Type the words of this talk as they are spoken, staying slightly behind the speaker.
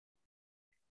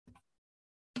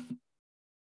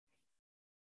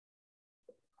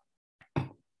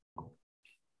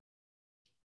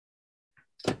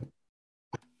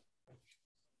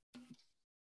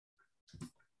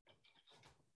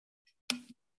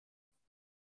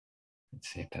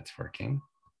Let's see if that's working.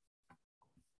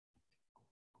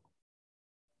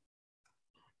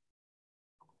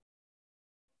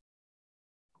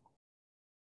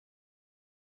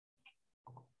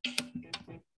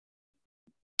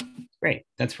 Great,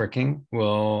 that's working.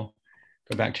 We'll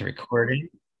go back to recording.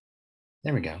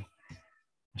 There we go. I'll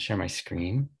share my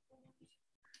screen.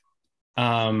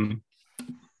 So,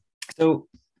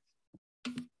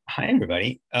 hi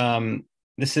everybody.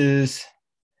 This is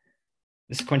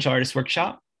the Sequential Artists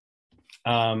Workshop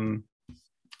and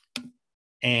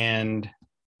the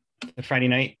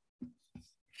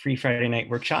free Friday night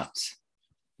workshops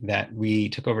that we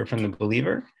took over from The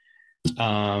Believer.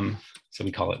 So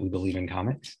we call it We Believe in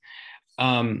Comics.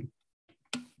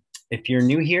 If you're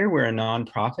new here, we're a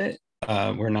nonprofit.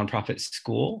 We're a nonprofit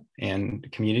school and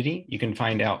community. You can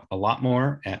find out a lot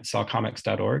more at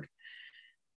sawcomics.org.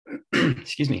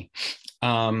 Excuse me.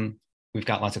 We've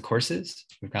got lots of courses.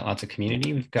 We've got lots of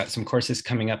community. We've got some courses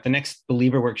coming up. The next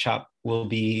Believer workshop will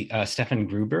be Stefan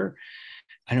Gruber.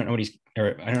 I don't know what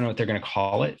they're going to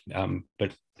call it,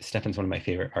 but Stefan's one of my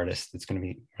favorite artists. It's going to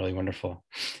be really wonderful.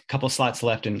 A couple slots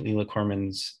left in Leela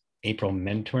Corman's April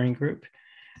mentoring group.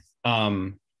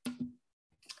 And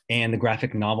the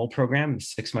graphic novel program,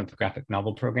 6-month graphic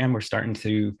novel program, we're starting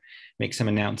to make some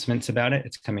announcements about it.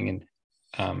 It's coming in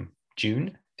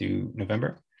June through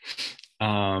November.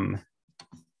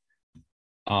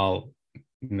 I'll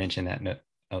mention that in a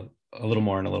little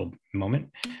more in a little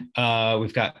moment.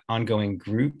 We've got ongoing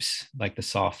groups like the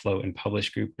Saw, Flow, and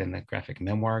Publish group and the graphic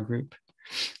memoir group.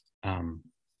 Free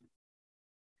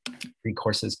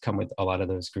courses come with a lot of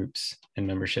those groups and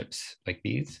memberships like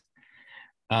these.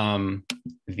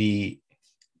 The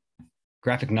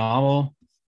graphic novel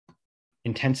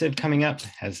intensive coming up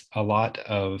has a lot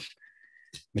of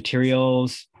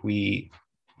materials. We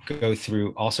go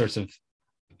through all sorts of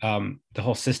the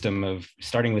whole system of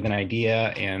starting with an idea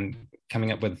and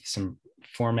coming up with some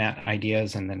format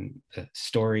ideas and then the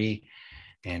story,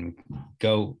 and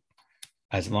go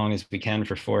as long as we can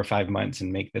for 4 or 5 months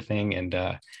and make the thing,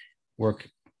 and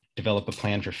develop a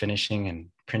plan for finishing and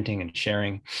printing and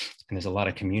sharing. And there's a lot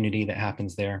of community that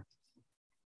happens there.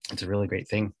 It's a really great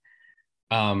thing.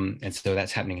 And so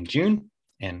that's happening in June,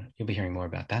 and you'll be hearing more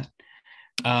about that.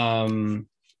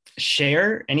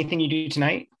 Share anything you do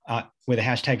tonight with a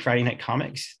hashtag Friday Night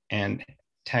Comics and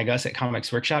tag us at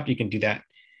Comics Workshop. You can do that,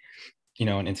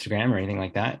 on Instagram or anything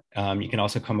like that. You can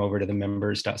also come over to the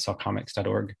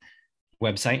members.sawcomics.org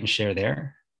website and share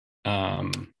there.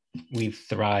 We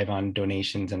thrive on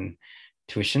donations and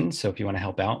tuition. So if you want to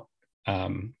help out,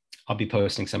 I'll be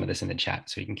posting some of this in the chat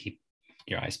so you can keep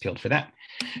your eyes peeled for that.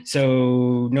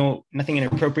 So nothing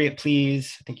inappropriate,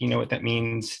 please. I think you know what that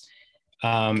means.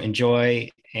 Enjoy.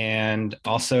 And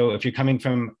also, if you're coming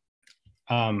from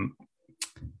Eventbrite,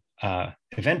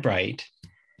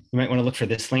 you might want to look for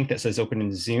this link that says open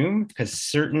in Zoom,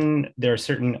 because there are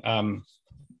certain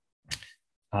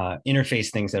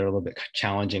interface things that are a little bit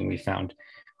challenging, we found,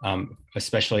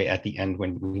 especially at the end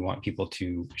when we want people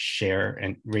to share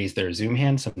and raise their Zoom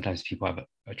hand. Sometimes people have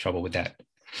a trouble with that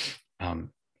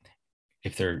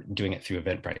if they're doing it through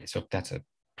Eventbrite. So if that's a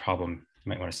problem, you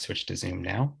might want to switch to Zoom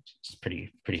now. It's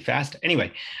pretty fast.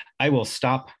 Anyway, I will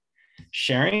stop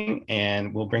sharing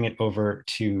and we'll bring it over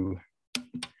to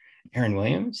Erin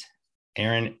Williams.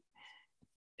 Erin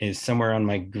is somewhere on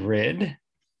my grid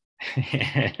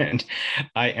and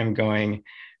I am going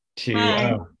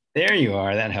to, there you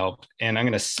are, that helped. And I'm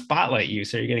going to spotlight you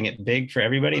so you're getting it big for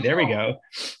everybody. There we go.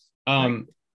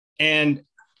 And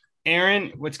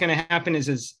Erin, what's going to happen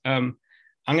is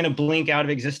I'm going to blink out of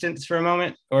existence for a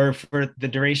moment or for the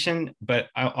duration, but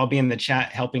I'll be in the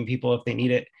chat helping people if they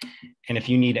need it. And if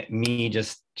you need me,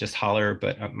 just holler,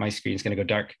 but my screen's going to go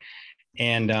dark.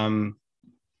 And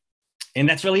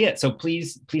that's really it. So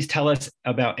please tell us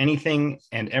about anything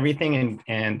and everything,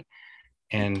 and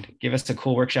give us a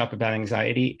cool workshop about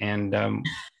anxiety, and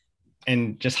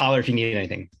just holler if you need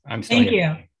anything. I'm still here.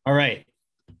 Thank you. All right.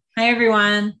 Hi,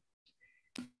 everyone.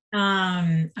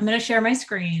 I'm going to share my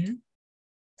screen.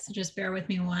 So just bear with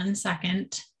me 1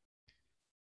 second.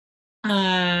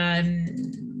 Let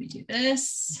me do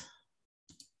this.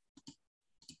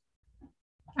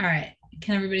 All right.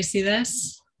 Can everybody see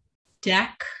this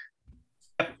deck?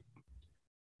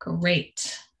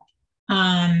 Great.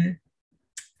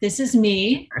 This is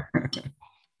me.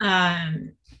 I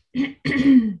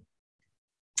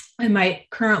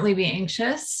might currently be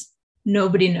anxious.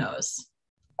 Nobody knows.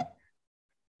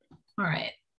 All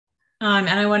right. And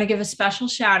I want to give a special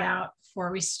shout out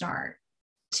before we start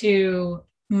to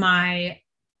my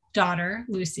daughter,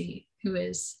 Lucy, who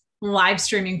is live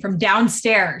streaming from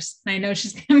downstairs. I know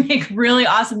she's going to make really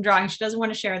awesome drawings. She doesn't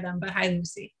want to share them, but hi,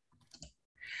 Lucy.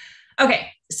 Okay,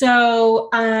 so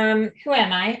who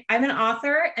am I? I'm an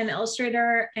author, an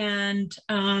illustrator, and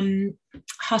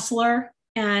hustler,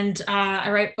 and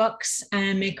I write books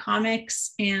and make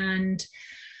comics, and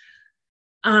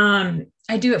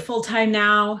I do it full time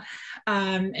now.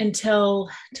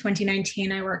 Until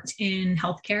 2019, I worked in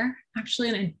healthcare, actually,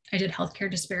 and I did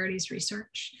healthcare disparities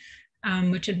research,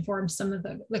 which informs some of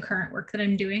the current work that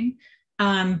I'm doing.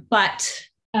 But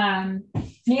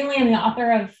mainly I'm the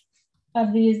author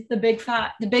of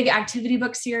the big activity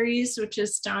book series, which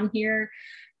is down here.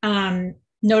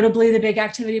 Notably the big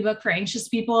activity book for anxious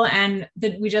people. And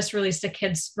we just released a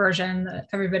kids version, the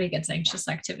Everybody Gets Anxious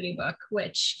activity book,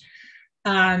 which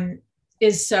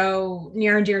is so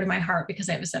near and dear to my heart because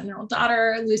I have a 7-year-old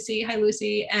daughter, Lucy. Hi,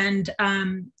 Lucy. And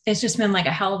it's just been like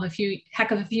a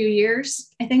heck of a few years,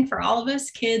 I think, for all of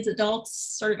us, kids, adults,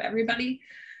 sort of everybody.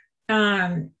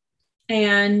 And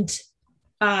the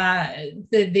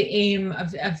aim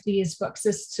of these books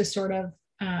is to sort of,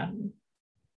 I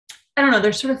don't know,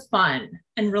 they're sort of fun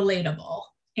and relatable,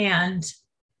 and,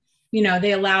 you know,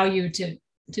 they allow you to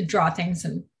draw things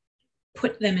and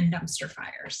put them in dumpster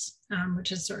fires,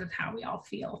 which is sort of how we all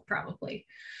feel probably.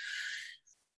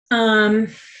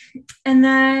 And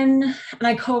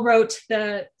I co-wrote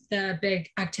the big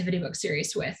activity book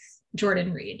series with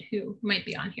Jordan Reed, who might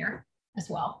be on here as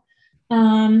well.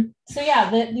 So yeah,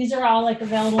 these are all like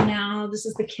available now. This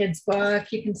is the kids book.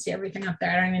 You can see everything up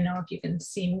there. I don't even know if you can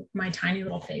see my tiny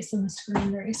little face on the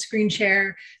screen. There's a screen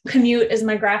share. Commute is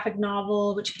my graphic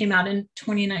novel, which came out in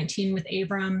 2019 with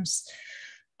Abrams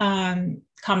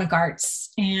Comic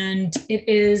Arts. And it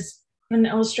is an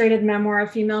illustrated memoir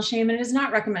of female shame, and it is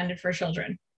not recommended for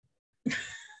children.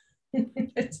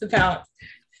 It's about,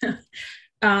 you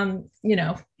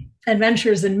know,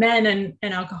 adventures in men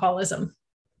and alcoholism,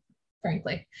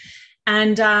 frankly.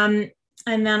 And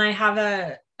then I have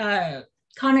a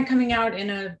comic coming out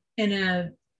in a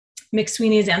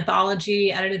McSweeney's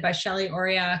anthology edited by Shelley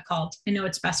Oria called I Know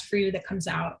It's Best for You, that comes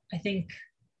out, I think,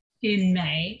 in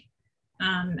May.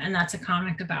 And that's a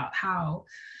comic about how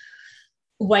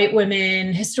white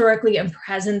women historically and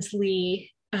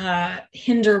presently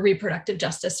hinder reproductive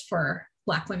justice for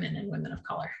Black women and women of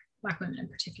color, Black women in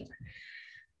particular.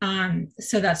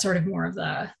 So that's sort of more of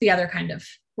the other kind of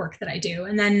work that I do.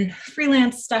 And then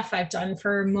freelance stuff I've done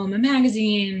for MoMA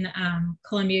Magazine,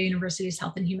 Columbia University's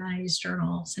Health and Humanities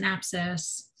Journal,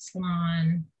 Synapsis,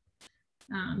 Salon,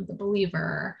 The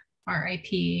Believer,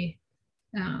 RIP,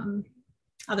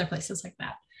 other places like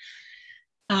that.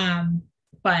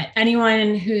 But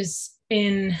anyone who's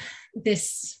in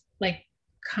this like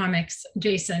comics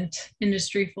adjacent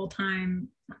industry full-time,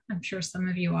 I'm sure some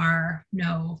of you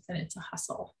know that it's a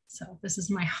hustle. So this is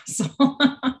my hustle.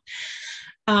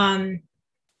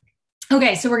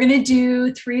 Okay, so we're going to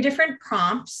do 3 different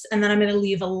prompts, and then I'm going to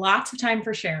leave lots of time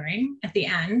for sharing at the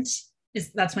end.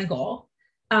 That's my goal.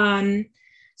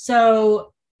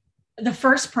 So the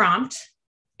first prompt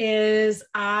is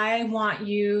I want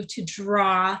you to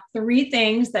draw 3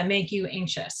 things that make you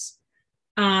anxious.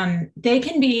 They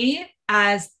can be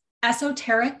as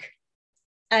esoteric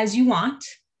as you want.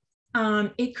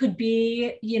 It could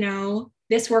be, you know,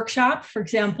 this workshop, for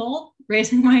example,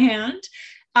 raising my hand.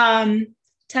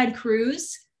 Ted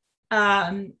Cruz,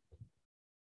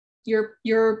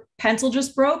 your pencil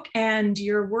just broke and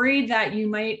you're worried that you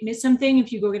might miss something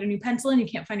if you go get a new pencil and you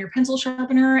can't find your pencil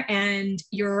sharpener, and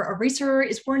your eraser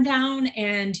is worn down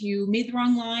and you made the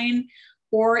wrong line.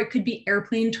 Or it could be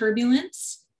airplane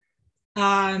turbulence.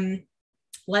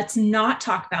 Let's not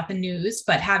talk about the news,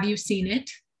 but have you seen it?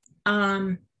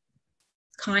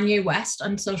 Kanye West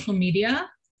on social media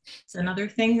is another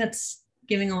thing that's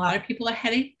giving a lot of people a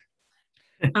headache.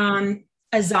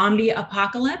 A zombie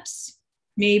apocalypse,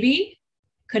 maybe,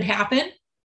 could happen.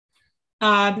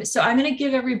 So I'm going to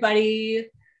give everybody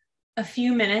a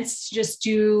few minutes to just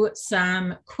do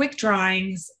some quick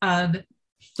drawings of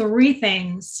 3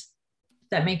 things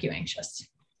that make you anxious.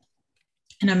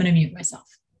 And I'm going to mute myself.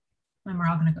 And we're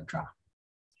all going to go draw.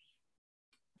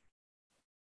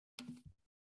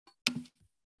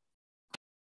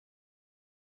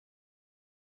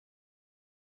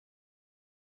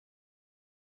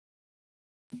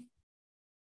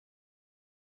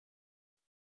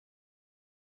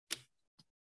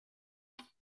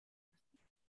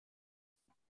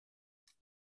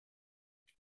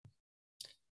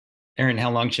 Erin,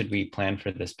 how long should we plan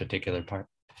for this particular part?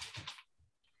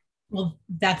 Well,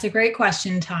 that's a great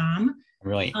question, Tom.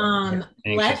 Really?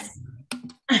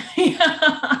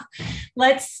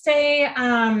 Let's say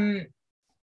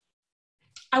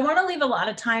I want to leave a lot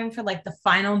of time for like the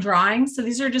final drawing. So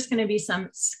these are just going to be some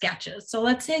sketches. So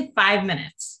let's say 5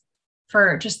 minutes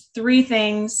for just 3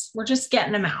 things. We're just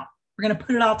getting them out. We're going to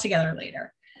put it all together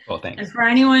later. Well, thanks. And for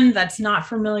anyone that's not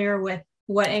familiar with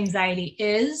what anxiety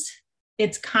is,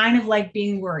 it's kind of like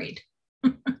being worried.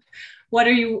 What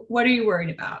are you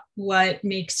worried about? What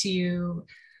makes you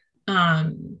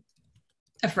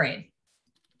afraid?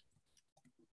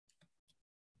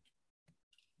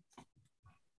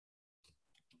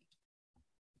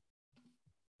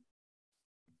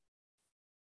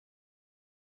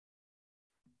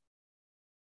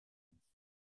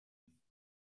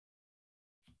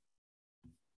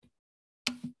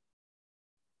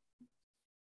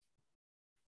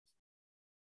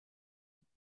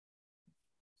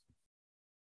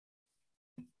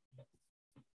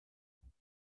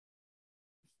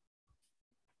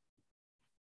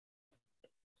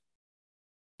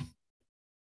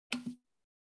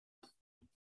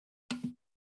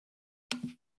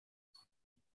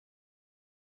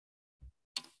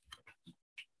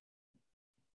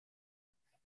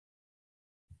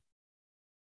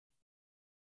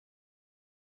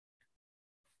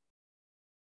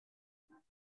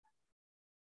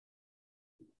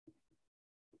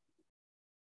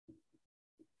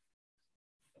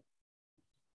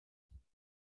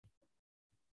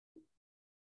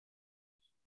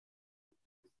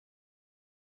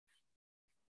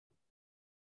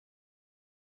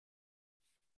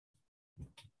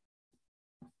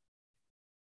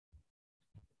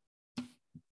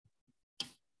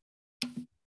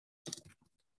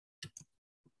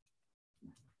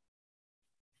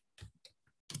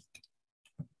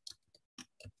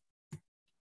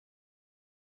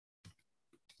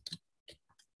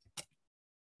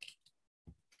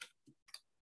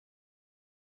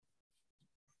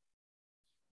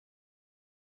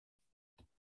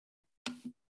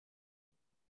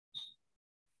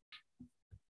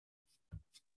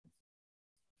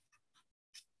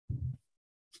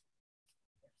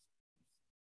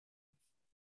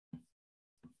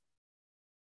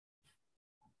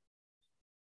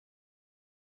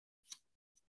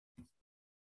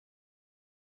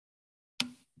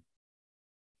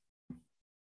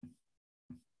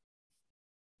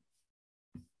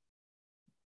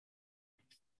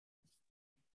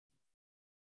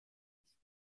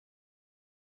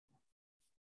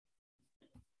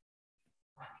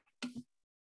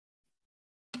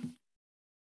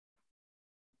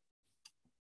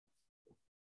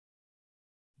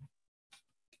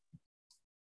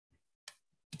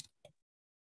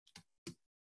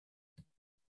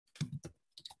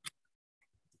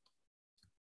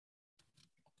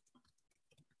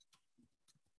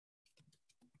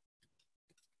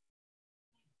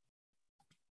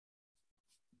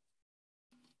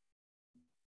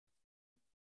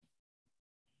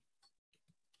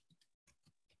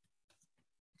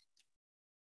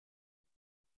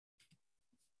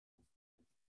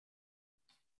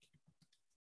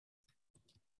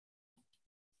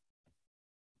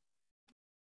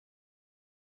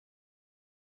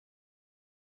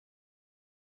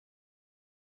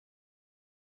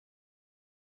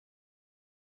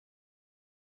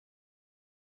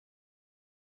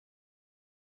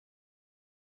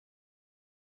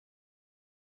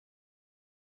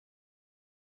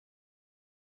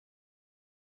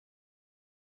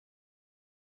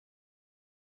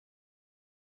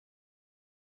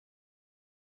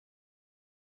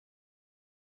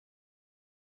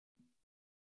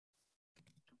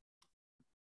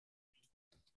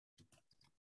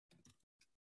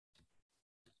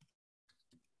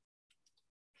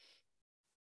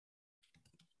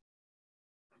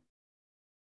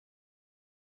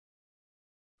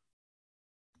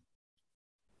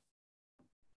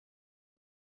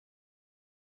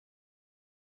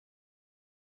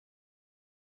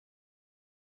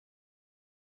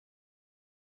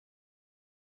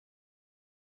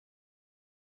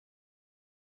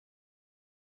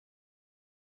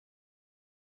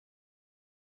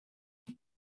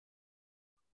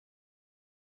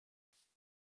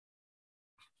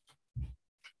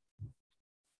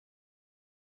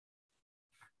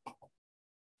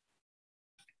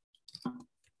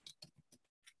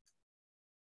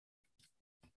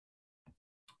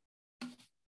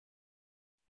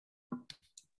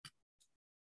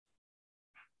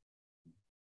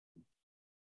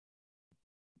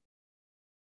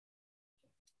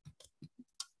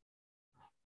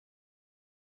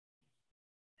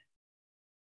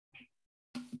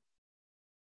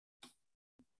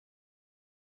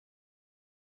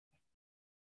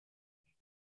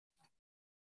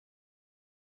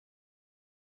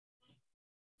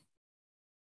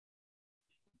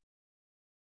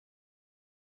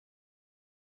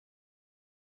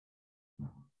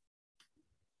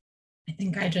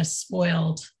 think I just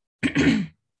spoiled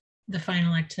the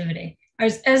final activity.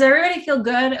 Does everybody feel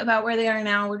good about where they are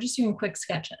now? We're just doing quick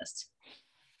sketches.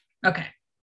 Okay.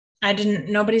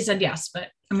 Nobody said yes, but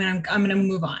I'm gonna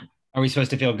move on. Are we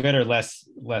supposed to feel good or less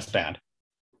bad?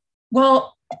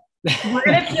 Well, we're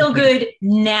gonna feel good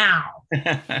now.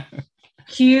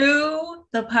 Cue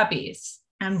the puppies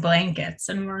and blankets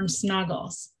and warm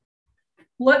snuggles.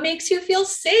 What makes you feel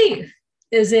safe?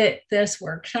 Is it this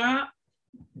workshop?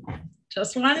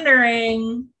 Just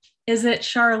wondering. Is it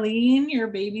Charlene, your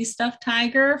baby stuffed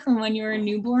tiger from when you were a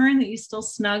newborn that you still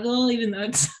snuggle even though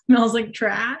it smells like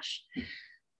trash?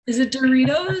 Is it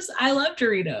Doritos? I love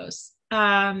Doritos.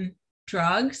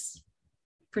 Drugs,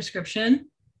 prescription,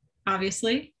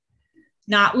 obviously.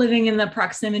 Not living in the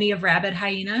proximity of rabid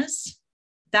hyenas.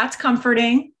 That's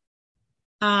comforting.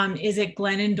 Is it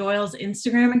Glennon Doyle's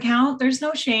Instagram account? There's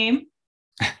no shame.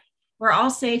 We're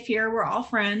all safe here. We're all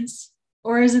friends.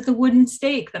 Or is it the wooden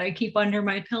stake that I keep under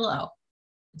my pillow?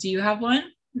 Do you have one?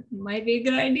 Might be a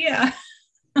good idea.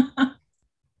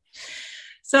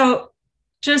 So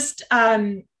just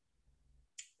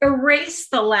erase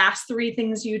the last three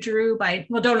things you drew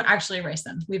don't actually erase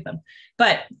them, leave them.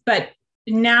 But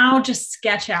now just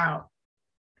sketch out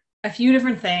a few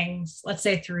different things, let's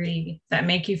say 3, that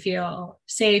make you feel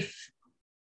safe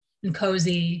and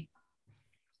cozy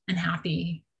and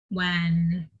happy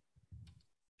when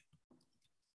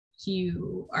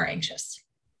you are anxious.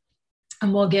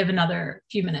 And we'll give another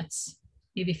few minutes,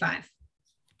 maybe 5,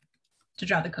 to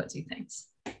draw the cozy things.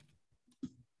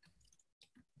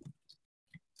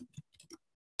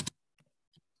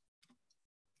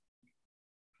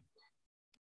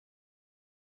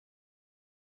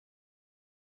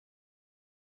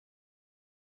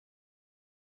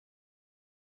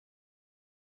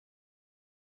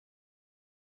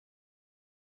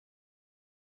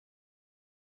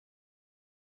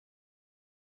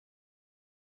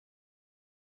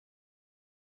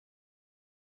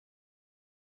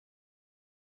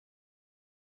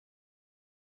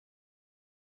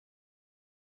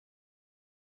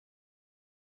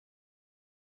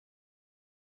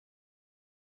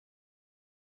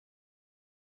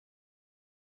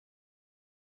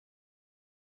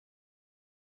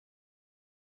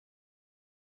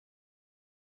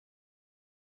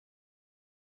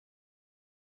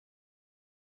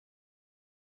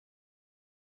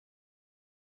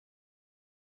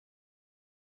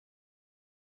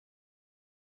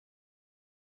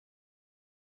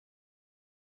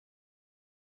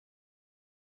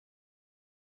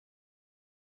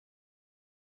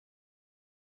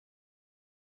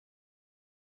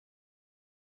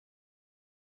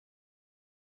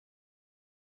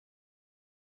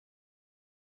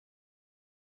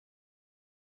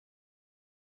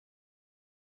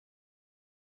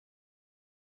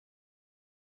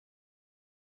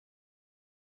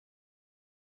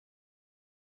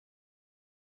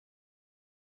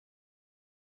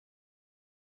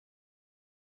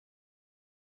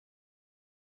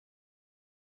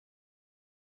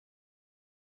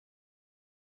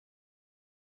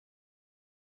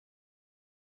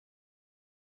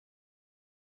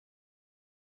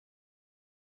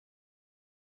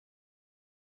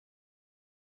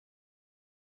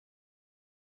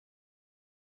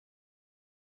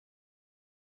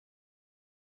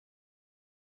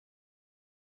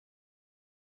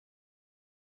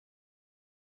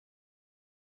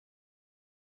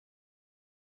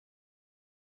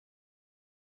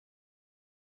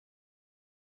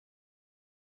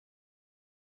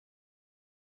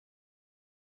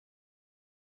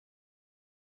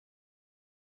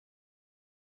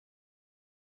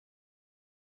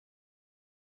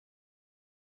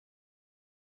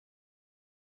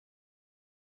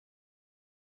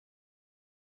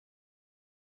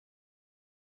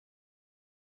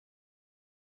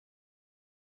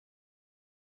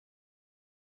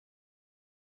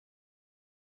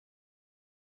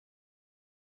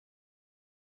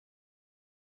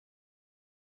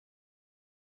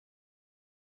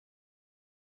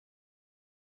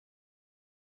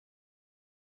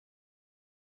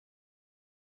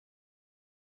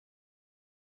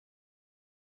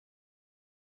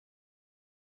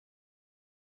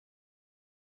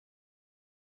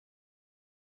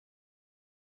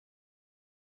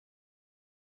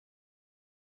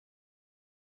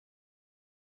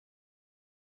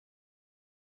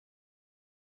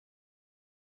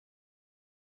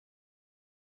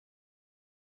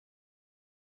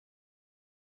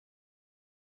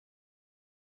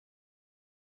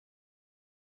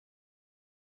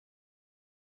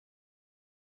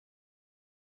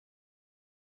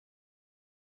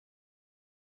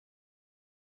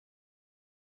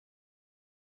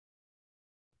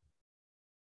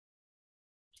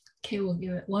 Okay, we'll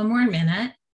give it one more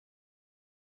minute.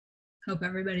 Hope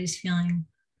everybody's feeling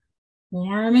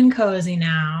warm and cozy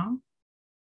now.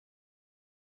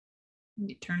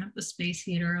 Maybe turn up the space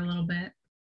heater a little bit.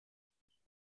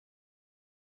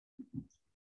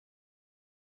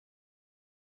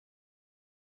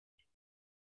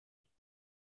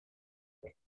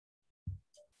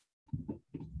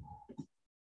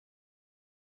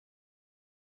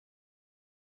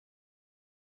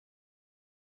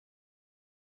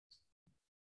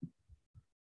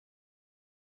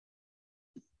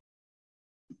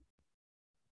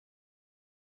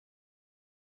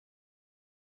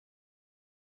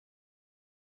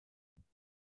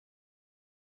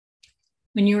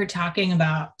 When you were talking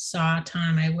about Saw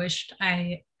Time, I wished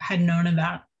I had known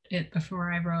about it before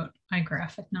I wrote my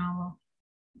graphic novel,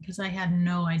 because I had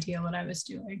no idea what I was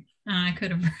doing. And I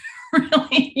could have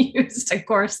really used a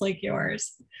course like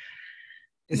yours.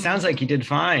 It sounds like you did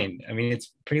fine. I mean, it's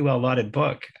a pretty well lauded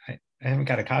book. I haven't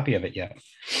got a copy of it yet.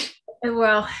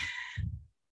 Well,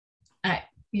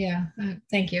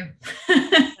 thank you.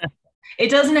 It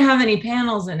doesn't have any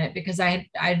panels in it because I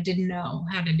didn't know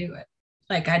how to do it.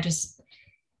 Like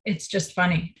it's just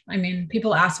funny. I mean,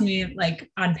 people ask me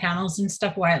like on panels and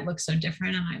stuff why it looks so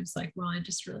different, and I was like, well, I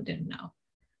just really didn't know.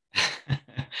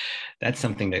 That's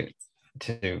something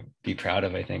to be proud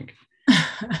of, I think.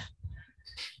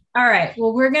 All right.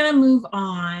 Well, we're gonna move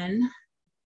on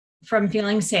from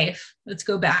feeling safe. Let's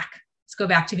go back. Let's go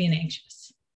back to being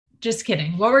anxious. Just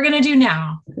kidding. What we're gonna do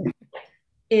now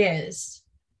is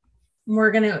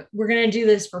we're gonna do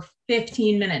this for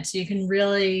 15 minutes so you can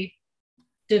really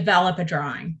develop a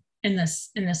drawing in this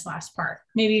last part.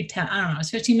 Maybe 10, I don't know, is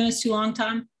 15 minutes too long,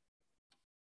 Tom?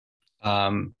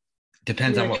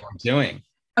 Depends on what we're doing.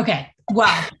 Okay,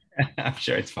 well. I'm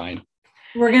sure it's fine.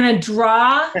 We're gonna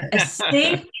draw a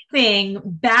safe thing,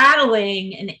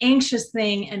 battling an anxious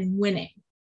thing and winning.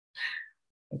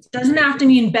 It doesn't have to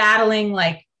mean battling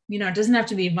like, it doesn't have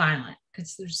to be violent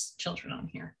because there's children on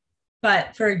here.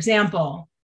 But for example,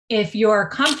 if your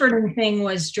comforting thing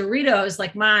was Doritos,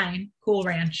 like mine, Cool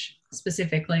Ranch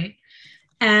specifically,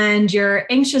 and your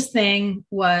anxious thing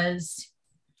was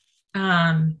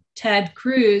Ted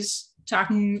Cruz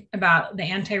talking about the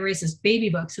anti-racist baby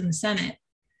books in the Senate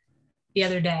the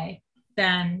other day,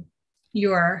 then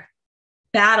your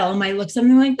battle might look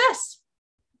something like this.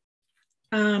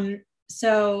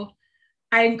 So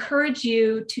I encourage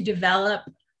you to develop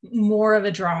more of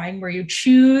a drawing where you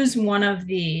choose one of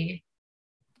the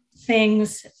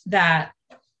things that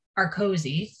are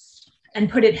cozy and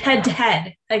put it head to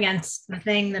head against the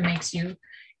thing that makes you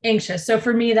anxious. So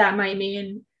for me, that might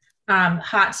mean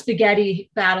hot spaghetti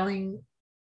battling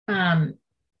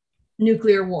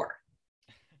nuclear war.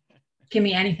 Give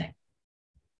me anything.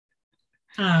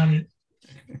 And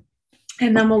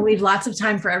then we'll leave lots of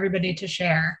time for everybody to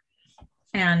share.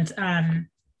 And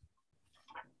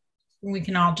we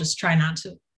can all just try not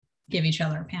to give each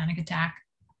other a panic attack.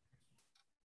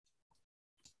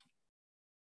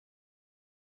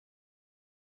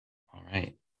 All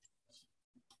right.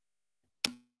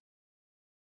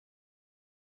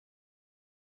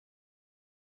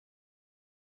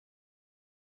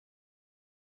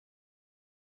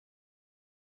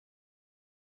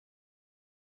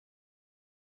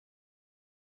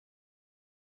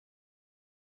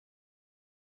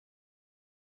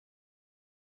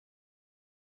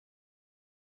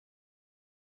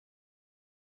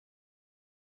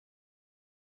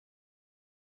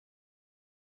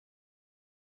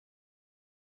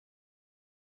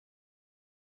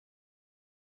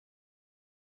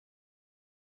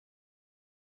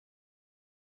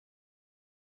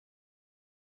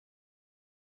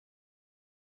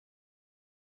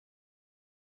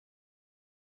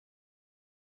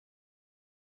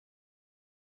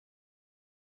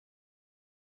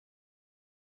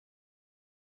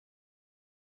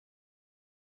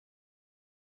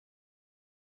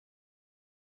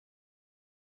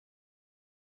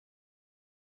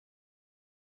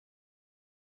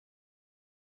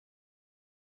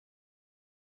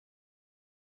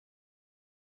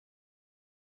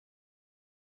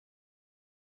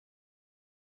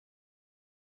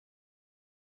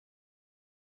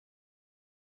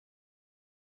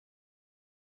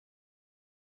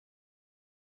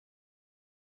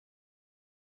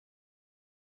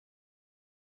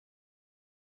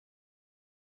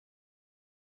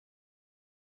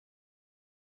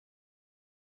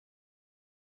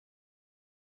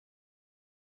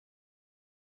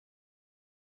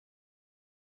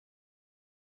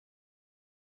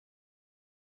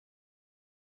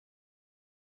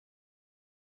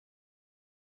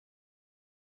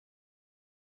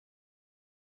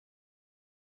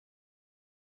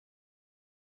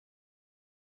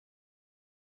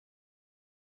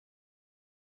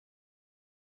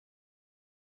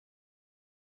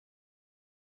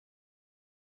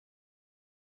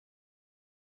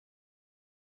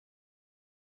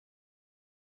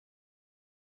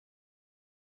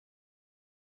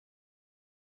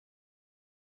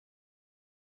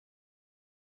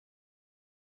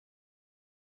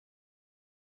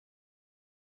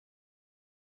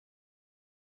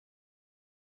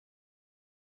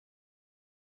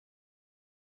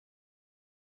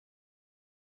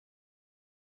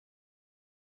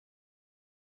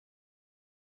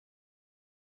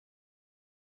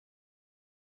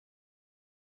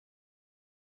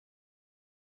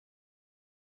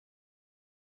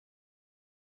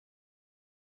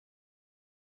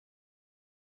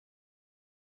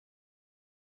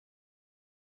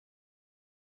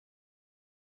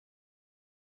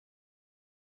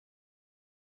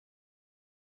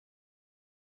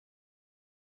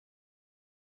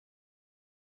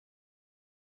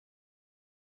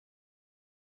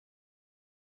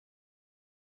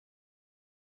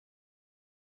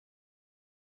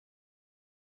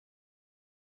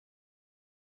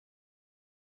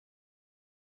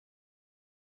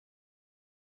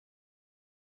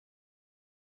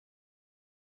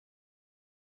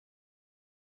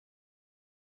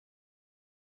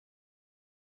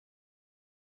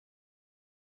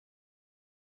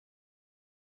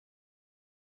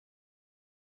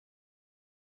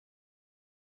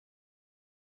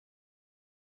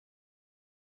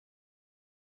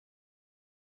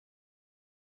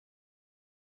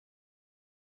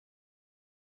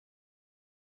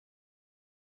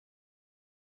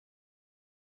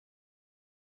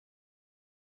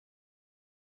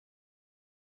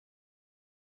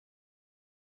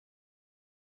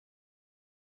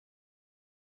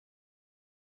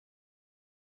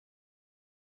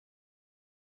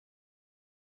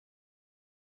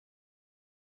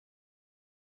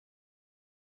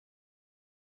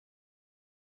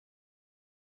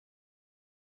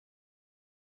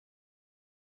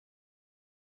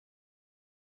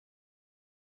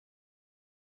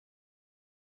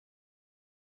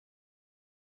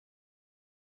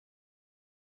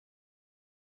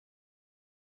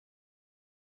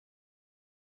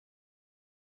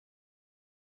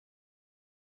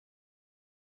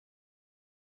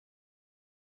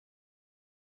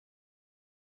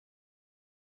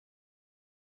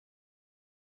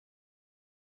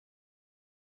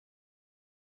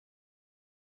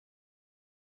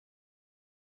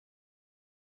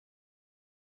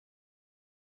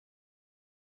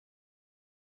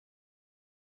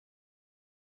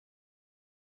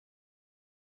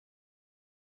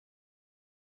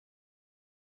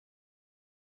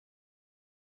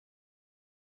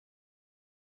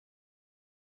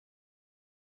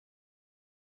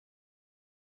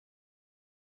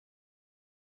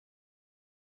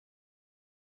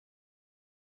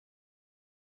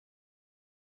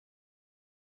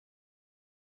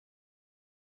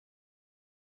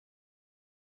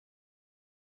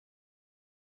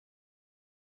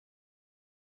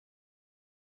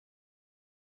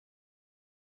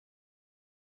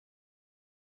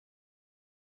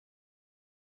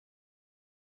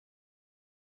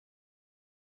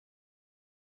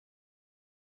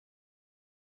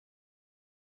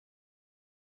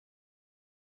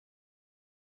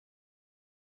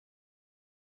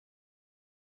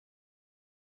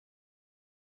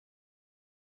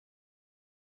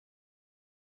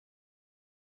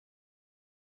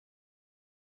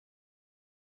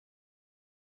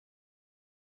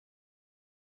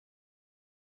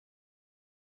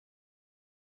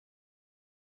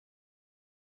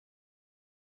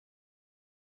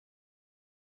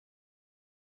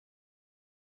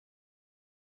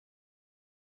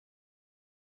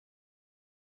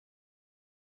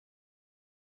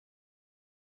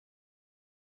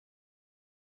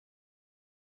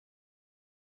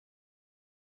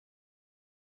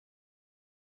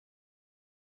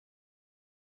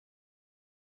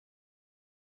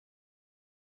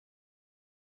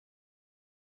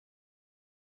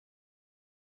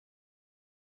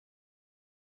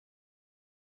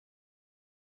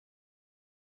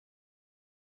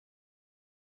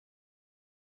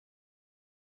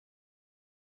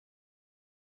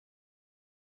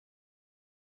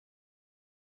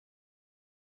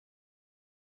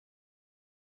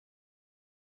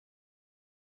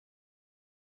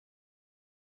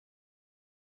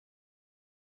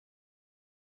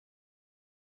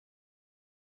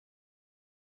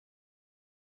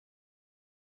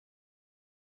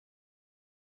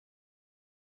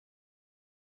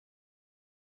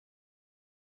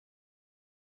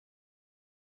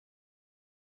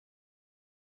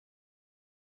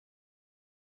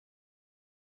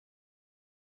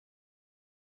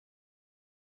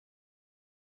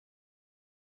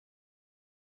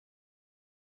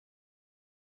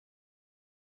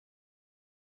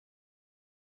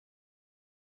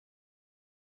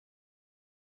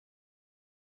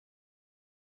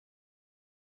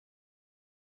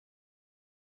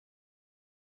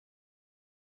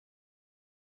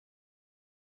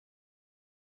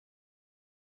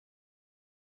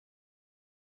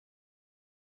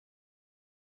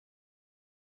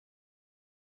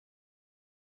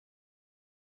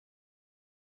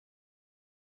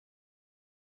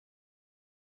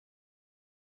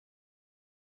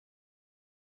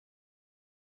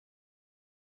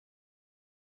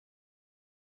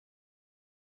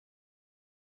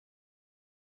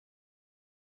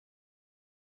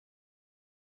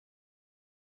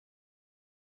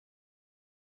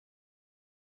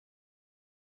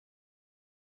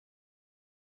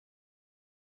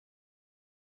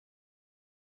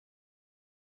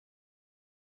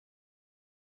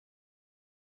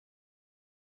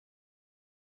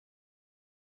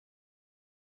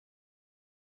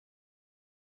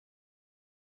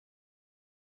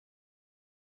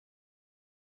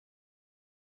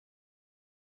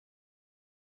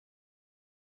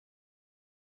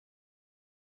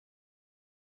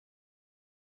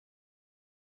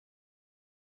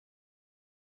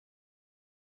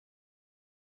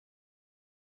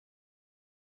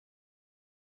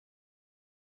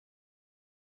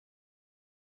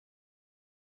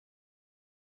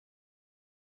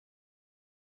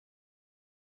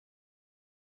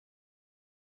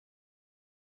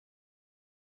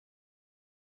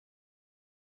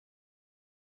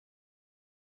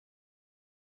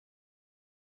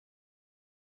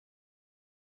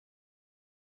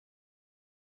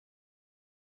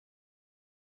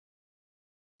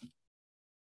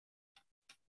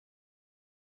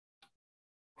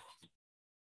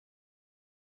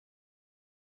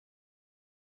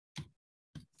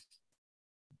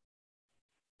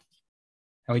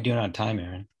 How are we doing on time,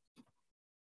 Erin?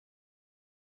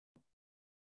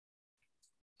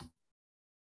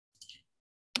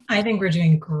 I think we're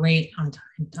doing great on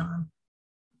time, Tom.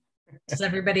 Is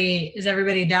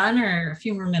everybody done, or a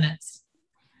few more minutes?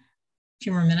 A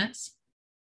few more minutes?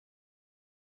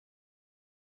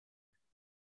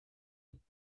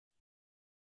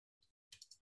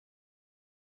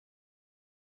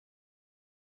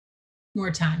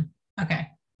 More time. Okay.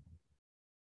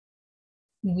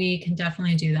 We can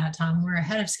definitely do that, Tom. We're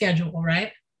ahead of schedule,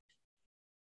 right?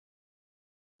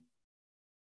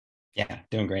 Yeah,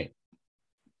 doing great.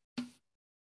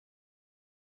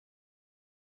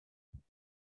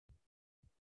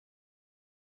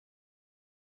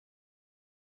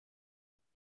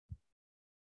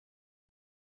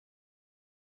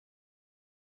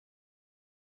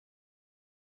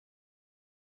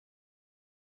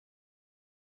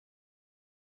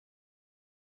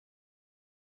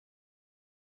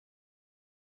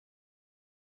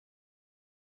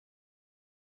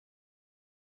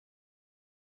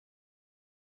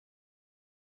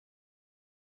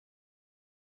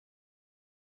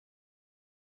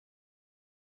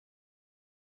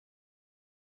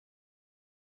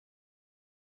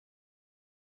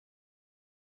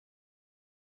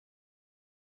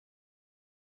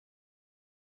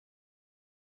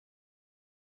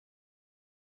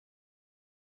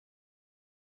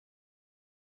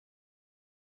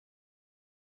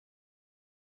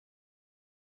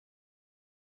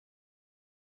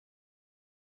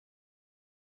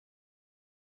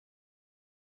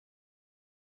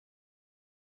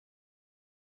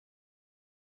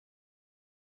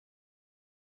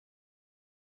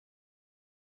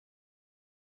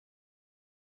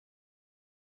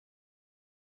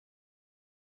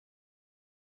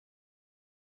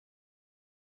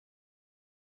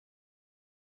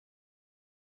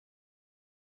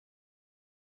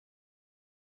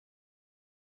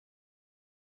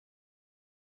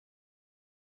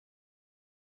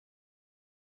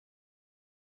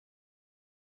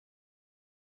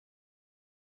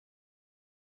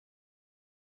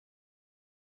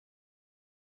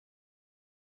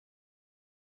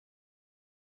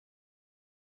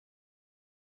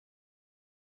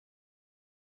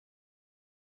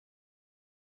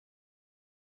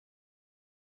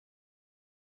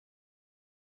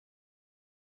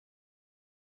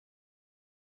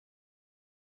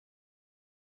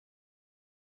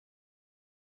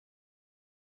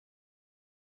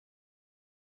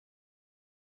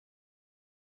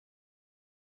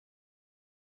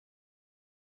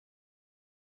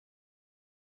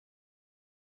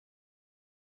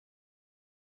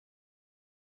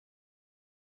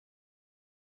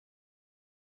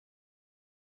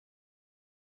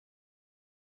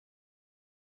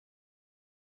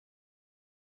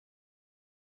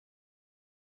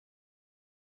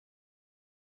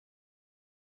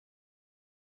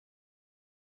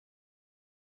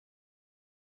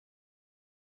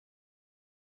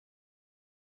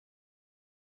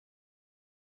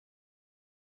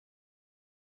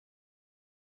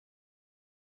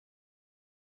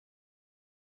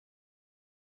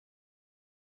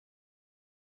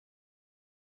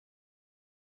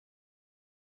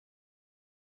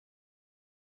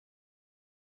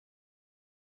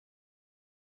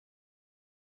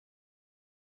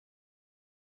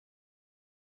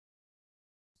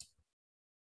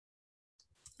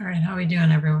 All right, how are we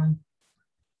doing, everyone?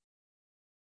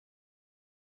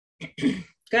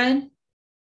 Good.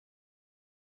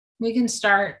 We can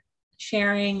start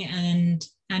sharing, and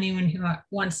anyone who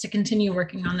wants to continue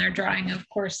working on their drawing, of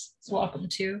course, is welcome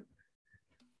to.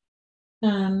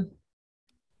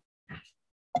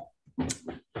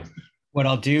 What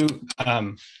I'll do,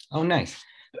 oh, nice.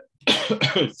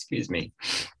 Excuse me.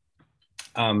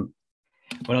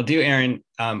 What I'll do, Erin,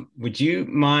 would you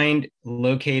mind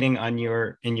locating in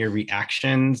your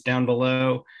reactions down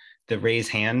below the raise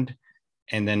hand,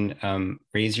 and then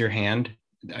raise your hand?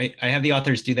 I have the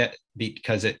authors do that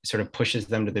because it sort of pushes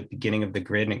them to the beginning of the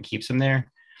grid and it keeps them there.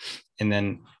 And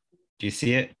then, do you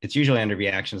see it? It's usually under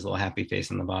reactions, a little happy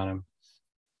face on the bottom.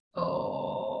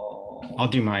 Oh. I'll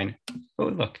do mine. Oh,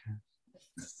 look.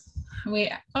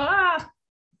 Wait,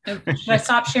 should I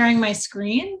stop sharing my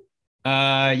screen?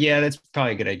 Yeah, that's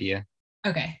probably a good idea.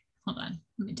 Okay, hold on.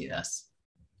 Let me do this.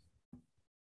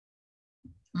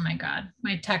 Oh my God,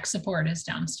 my tech support is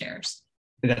downstairs.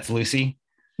 That's Lucy?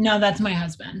 No, that's my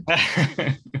husband.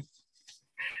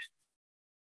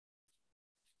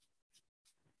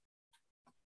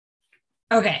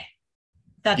 Okay,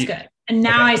 that's good. And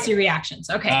now I see reactions.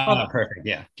 Okay. Perfect.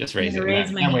 Yeah, just raise it.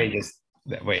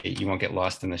 That way you won't get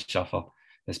lost in the shuffle.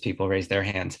 as people raise their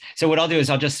hands. So what I'll do is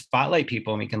I'll just spotlight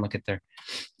people and we can look at their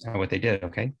what they did,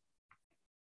 okay?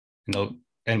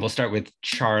 And we'll start with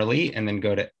Charlie and then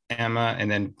go to Emma and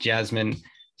then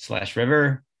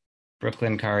Jasmine/River,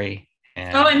 Brooklyn, Kari.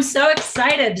 And... Oh, I'm so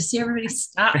excited to see everybody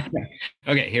stop.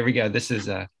 Okay, here we go. This is,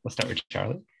 let's start with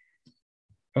Charlie.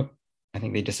 Oh, I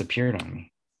think they disappeared on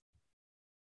me.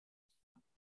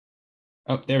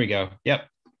 Oh, there we go. Yep.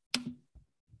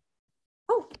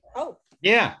 Oh.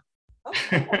 Yeah.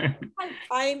 Okay.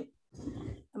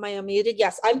 Am I unmuted?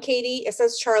 Yes, I'm Katie. It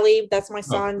says Charlie. That's my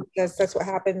son, because that's what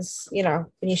happens, when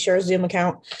you share a Zoom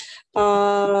account.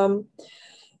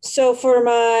 So for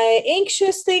my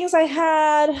anxious things, I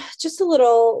had just a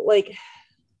little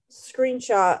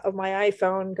screenshot of my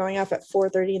iPhone going off at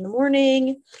 4:30 in the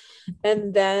morning.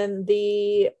 And then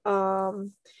the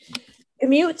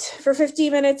commute for 50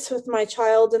 minutes with my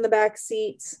child in the back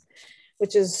seat,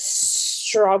 which is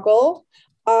struggle,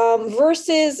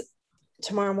 versus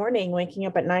tomorrow morning, waking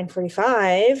up at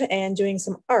 9:45 and doing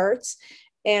some art,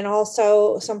 and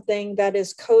also something that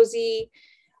is cozy.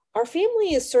 Our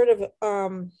family is sort of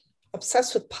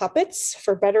obsessed with puppets,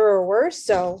 for better or worse.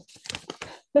 So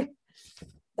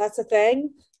that's a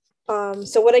thing.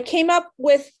 So what I came up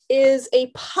with is a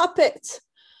puppet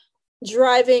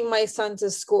driving my son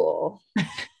to school.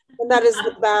 And that is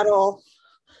the battle.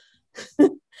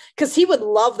 Because he would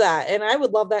love that. And I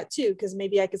would love that too, because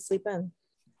maybe I could sleep in.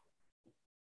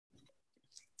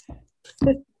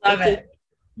 Love it.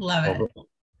 Love it.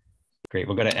 Great.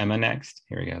 We'll go to Emma next.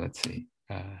 Here we go. Let's see.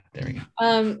 There we go.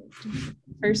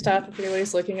 First off, if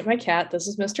anybody's looking at my cat, this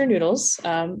is Mr. Noodles.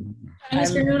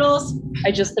 Mr. Noodles.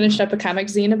 I just finished up a comic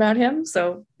zine about him,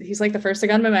 so he's like the first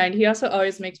thing on my mind. He also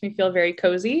always makes me feel very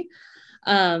cozy.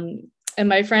 And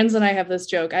my friends and I have this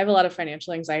joke. I have a lot of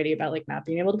financial anxiety about not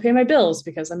being able to pay my bills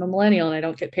because I'm a millennial and I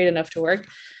don't get paid enough to work.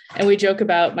 And we joke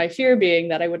about my fear being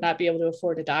that I would not be able to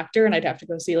afford a doctor and I'd have to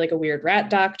go see a weird rat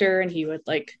doctor and he would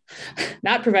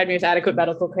not provide me with adequate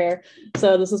medical care.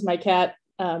 So this is my cat,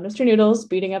 Mr. Noodles,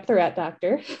 beating up the rat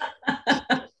doctor.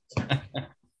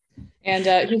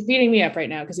 And he's beating me up right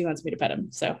now because he wants me to pet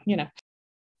him. So,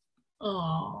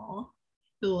 Oh,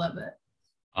 love it.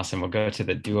 Awesome. We'll go to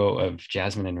the duo of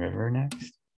Jasmine and River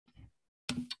next.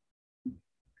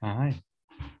 Hi.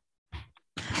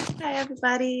 Hi,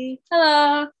 everybody.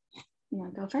 Hello. You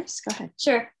want to go first? Go ahead.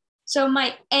 Sure. So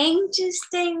my anxious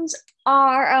things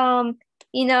are,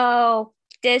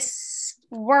 this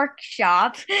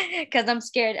workshop, because I'm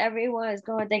scared everyone is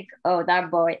going to think, oh,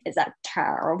 that boy is a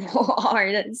terrible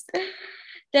artist.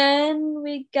 Then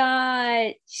we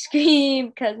got Scream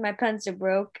because my pencil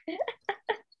broke.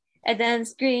 And then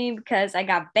Scream because I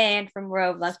got banned from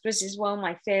Roblox, which is one of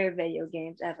my favorite video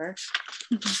games ever.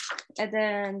 And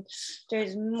then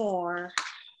there's more.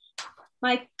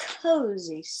 My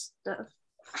cozy stuff.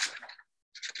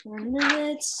 1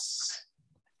 minute.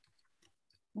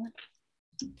 All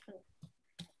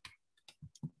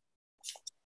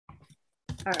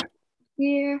right.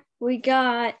 Here we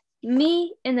got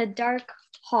me in a dark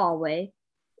hallway.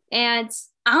 And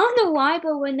I don't know why,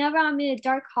 but whenever I'm in a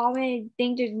dark hallway and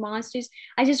think there's monsters,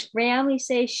 I just randomly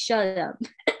say, shut up.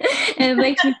 And it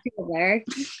makes me feel better.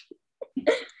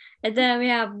 And then we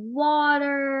have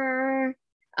water.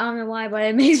 I don't know why, but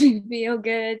it makes me feel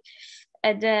good.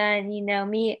 And then,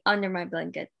 me under my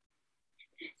blanket.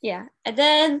 Yeah. And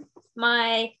then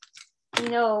my,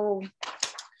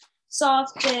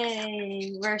 soft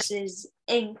thing versus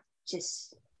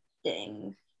anxious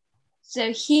thing.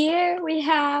 So here we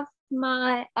have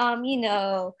my,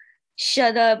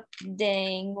 shut up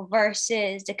thing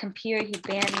versus the computer he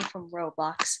banned me from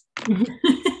Roblox.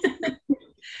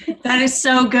 That is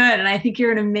so good. And I think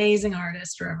you're an amazing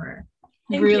artist, River.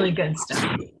 Really good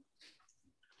stuff.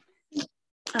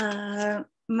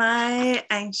 My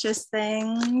anxious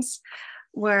things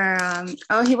were,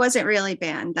 he wasn't really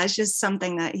banned. That's just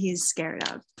something that he's scared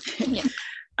of. Yeah.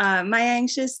 My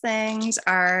anxious things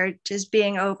are just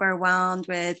being overwhelmed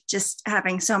with just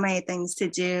having so many things to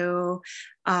do,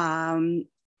 time,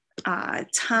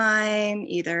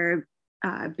 either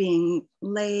being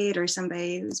late or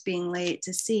somebody who's being late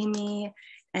to see me,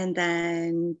 and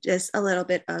then just a little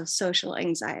bit of social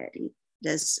anxiety,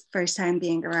 just first time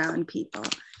being around people.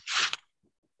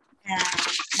 And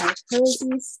my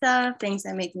cozy stuff, things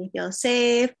that make me feel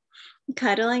safe,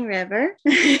 cuddling River,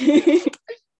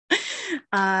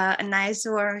 a nice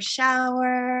warm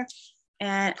shower,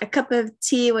 and a cup of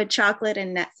tea with chocolate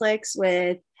and Netflix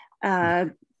with a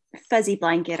fuzzy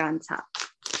blanket on top.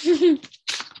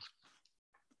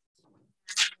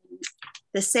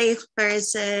 The safe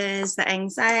versus the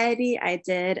anxiety, I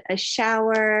did a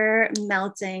shower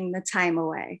melting the time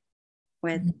away.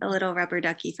 with a little rubber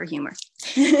ducky for humor.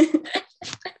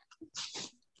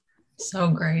 So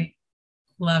great.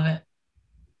 Love it.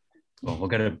 Well, we'll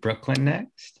go to Brooklyn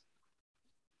next.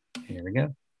 Here we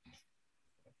go.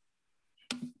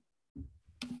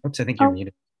 Oops, I think you're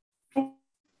muted.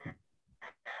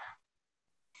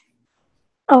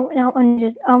 Oh, now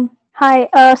unmuted.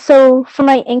 Hi. So for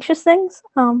my anxious things,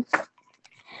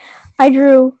 I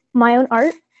drew my own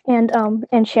art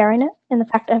and sharing it, and the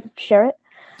fact I have to share it.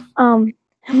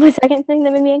 My second thing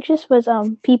that made me anxious was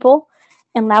people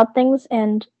and loud things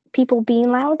and people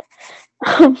being loud.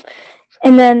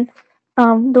 And then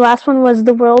the last one was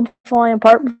the world falling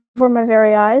apart before my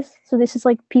very eyes. So this is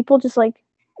like people just like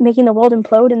making the world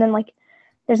implode, and then like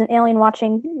there's an alien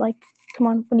watching, like, come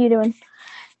on, what are you doing?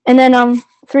 And then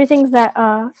three things that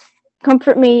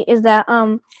comfort me is that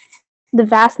the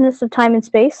vastness of time and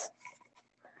space.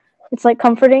 It's like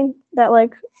comforting that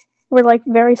like we're like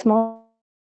very small.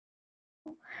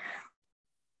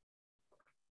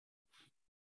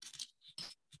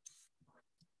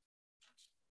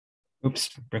 Oops,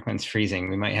 Brooklyn's freezing.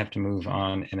 We might have to move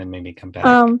on and then maybe come back.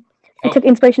 I took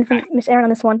inspiration from Miss Erin on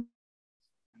this one.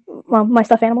 Well, my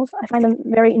stuffed animals, I find them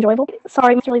very enjoyable.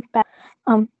 Sorry, it's really bad.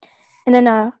 And then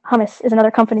hummus is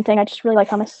another comforting thing. I just really like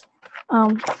hummus.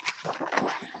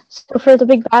 So for the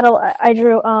big battle, I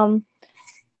drew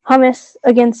hummus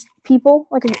against people,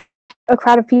 like a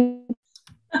crowd of people,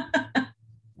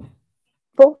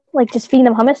 like just feeding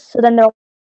them hummus. So then they'll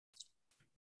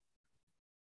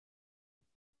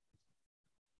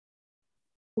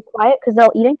quiet because they're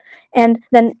all eating, and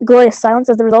then glorious silence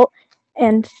as the result,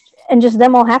 and just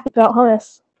them all happy about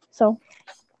hummus. So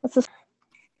that's just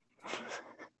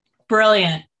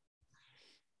Brilliant.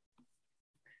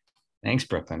 Thanks,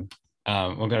 Brooklyn.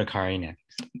 We'll go to Kari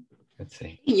next. Let's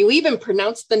see. You even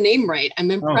pronounced the name right.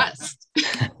 I'm impressed.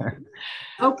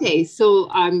 Okay, so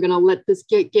I'm going to let this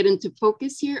get into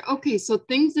focus here. Okay, so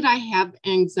things that I have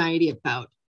anxiety about.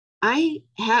 I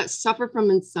suffer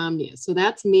from insomnia. So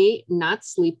that's me not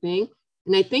sleeping.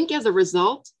 And I think as a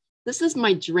result, this is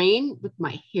my drain with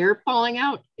my hair falling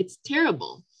out. It's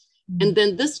terrible. And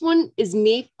then this one is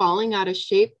me falling out of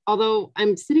shape. Although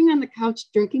I'm sitting on the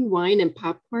couch drinking wine and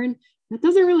popcorn, that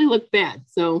doesn't really look bad.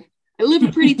 So I live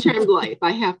a pretty charmed life,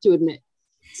 I have to admit.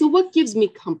 So what gives me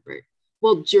comfort?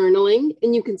 Well, journaling.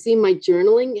 And you can see my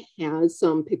journaling has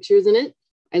some pictures in it.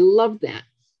 I love that.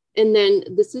 And then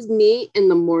this is me in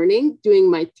the morning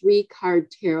doing my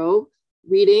 3-card tarot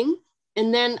reading.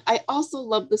 And then I also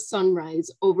love the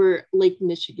sunrise over Lake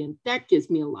Michigan. That gives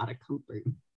me a lot of comfort.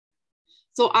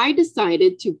 So I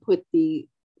decided to put the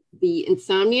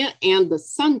insomnia and the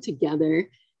sun together.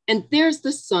 And there's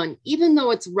the sun. Even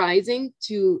though it's rising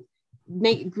to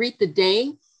greet the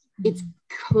day, it's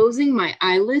closing my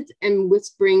eyelids and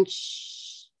whispering,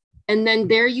 shh. And then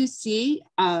there you see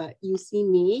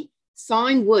me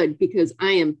sawing wood because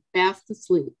I am fast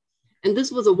asleep. And this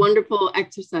was a wonderful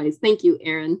exercise. Thank you,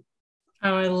 Erin.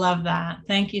 Oh, I love that.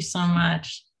 Thank you so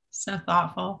much. So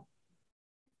thoughtful.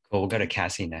 Cool. We'll go to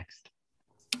Cassie next.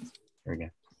 There we go.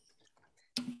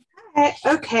 Hi.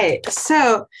 Okay,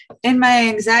 so in my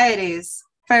anxieties,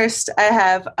 first I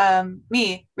have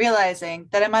me realizing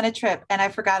that I'm on a trip and I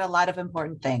forgot a lot of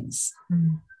important things.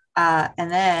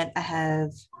 And then I have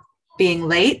being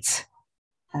late.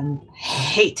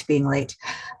 Hate being late.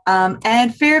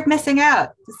 And fear of missing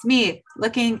out. It's me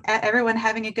looking at everyone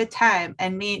having a good time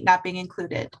and me not being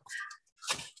included.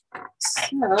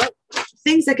 So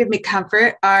things that give me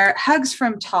comfort are hugs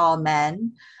from tall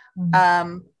men,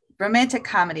 romantic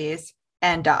comedies,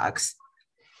 and dogs.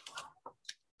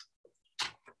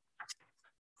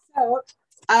 So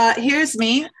here's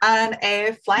me on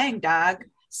a flying dog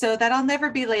so that I'll never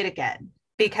be late again.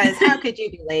 Because how could you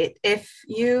be late if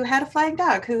you had a flying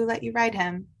dog who let you ride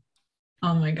him?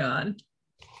 Oh my God.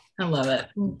 I love it.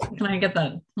 Can I get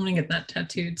that? I'm going to get that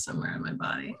tattooed somewhere on my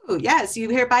body. Oh, yes. You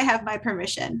hereby have my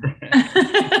permission.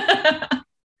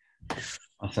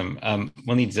 Awesome.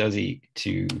 We'll need Zosie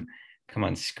to come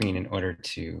on screen in order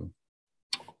to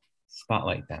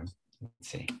spotlight them. Let's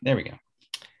see. There we go.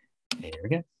 There we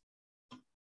go.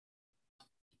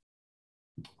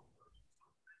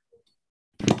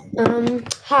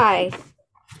 Hi.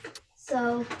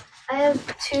 So I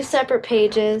have 2 separate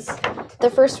pages.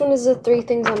 The first one is the 3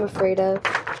 things I'm afraid of.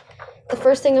 The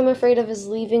first thing I'm afraid of is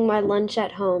leaving my lunch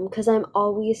at home because I'm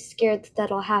always scared that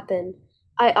that'll happen.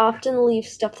 I often leave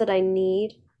stuff that I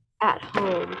need at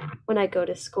home when I go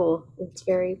to school. It's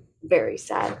very, very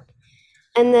sad.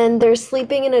 And then there's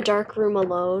sleeping in a dark room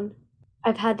alone.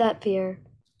 I've had that fear,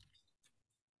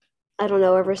 I don't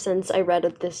know, ever since I read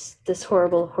this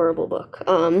horrible, horrible book.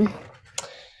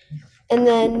 And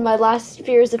then my last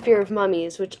fear is the fear of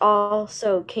mummies, which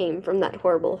also came from that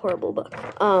horrible, horrible book.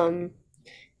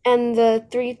 And the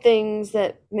 3 things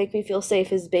that make me feel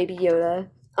safe is Baby Yoda,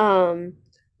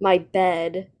 my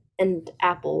bed, and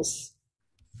apples.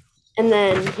 And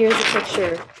then here's a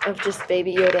picture of just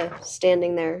Baby Yoda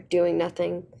standing there doing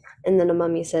nothing. And then a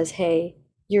mummy says, "Hey,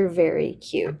 you're very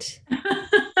cute."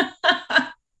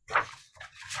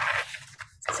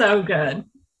 So good.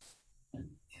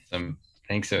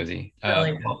 Thanks, Ozzy.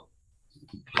 Really good.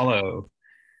 Paulo.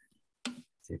 Let's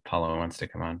see if Paulo wants to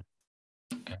come on.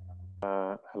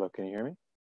 Hello, can you hear me?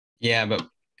 Yeah, but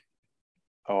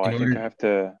I think I have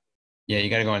to. Yeah, you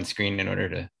got to go on screen in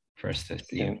order for us to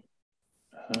see you.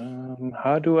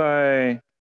 How do I?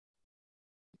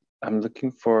 I'm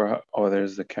looking for. Oh,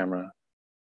 there's the camera.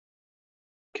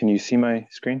 Can you see my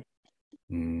screen?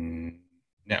 No.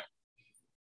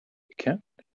 You can't.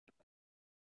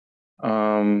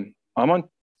 I'm on.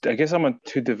 I guess I'm on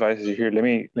 2 devices here. Let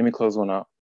me close one out.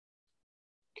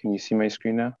 Can you see my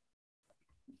screen now?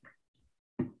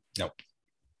 Nope.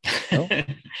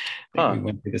 No. We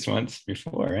went through this once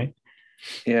before, right?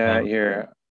 Yeah,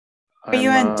 here. Are you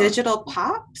on Digital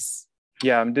Pops?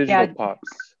 Yeah, I'm Digital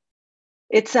Pops.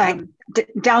 It's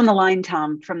down the line,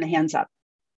 Tom, from the hands up.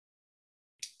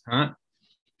 Huh?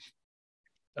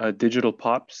 Digital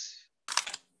Pops.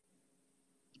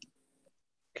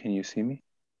 Can you see me?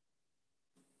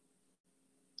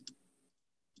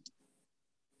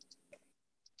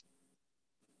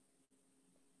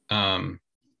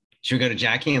 Should we go to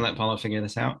Jackie and let Paulo figure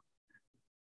this out?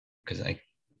 Because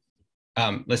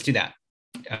let's do that.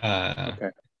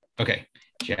 Okay,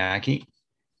 Jackie.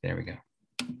 There we go.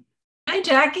 Hi,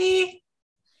 Jackie.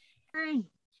 Hey,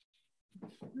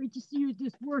 great to see you at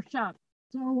this workshop.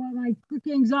 So my quick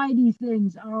anxiety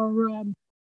things are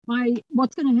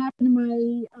what's going to happen to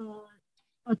my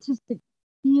autistic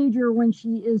teenager when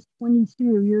she is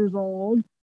 22 years old.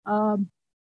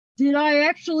 Did I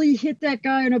actually hit that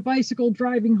guy on a bicycle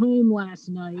driving home last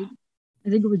night? I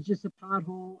think it was just a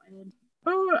pothole. And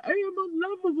I am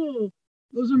unlovable.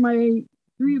 Those are my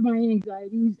 3 of my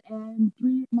anxieties, and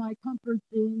 3 of my comfort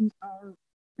things are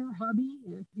your hubby.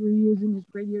 Here he is in his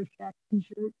Radio Shack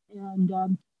t-shirt,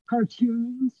 and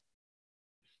cartoons.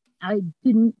 I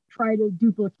didn't try to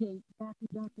duplicate Daffy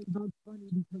Duck and Bugs Bunny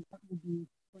because that would be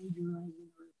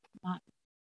plagiarizing or not.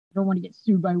 I don't want to get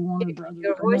sued by Warner Brothers.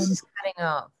 Your voice is cutting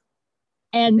off.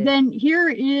 And then here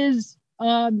is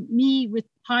me with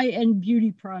high-end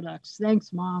beauty products.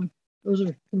 Thanks, Mom. Those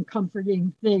are some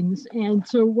comforting things. And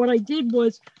so what I did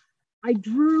was I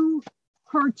drew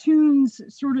cartoons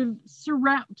sort of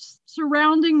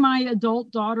surrounding my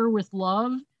adult daughter with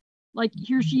love. Like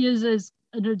here she is as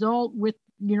an adult with,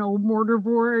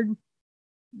 mortarboard,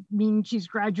 meaning she's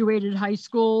graduated high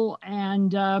school.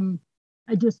 And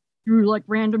I just drew like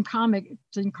random comics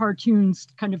and cartoons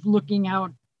kind of looking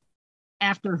out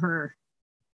after her.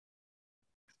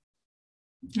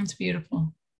 That's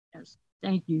beautiful. Yes,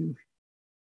 thank you.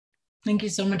 Thank you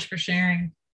so much for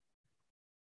sharing.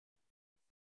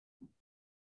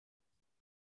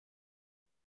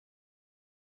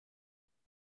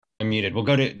 I'm muted. We'll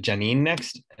go to Janine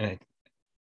next.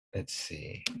 Let's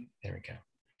see. There we go.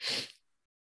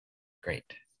 Great.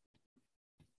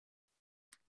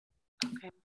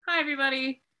 Okay. Hi,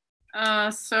 everybody.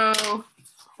 So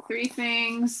 3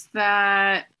 things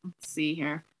that, let's see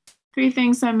here. 3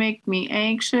 things that make me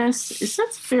anxious. It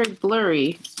says very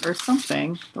blurry or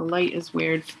something. The light is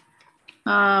weird.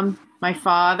 My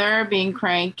father being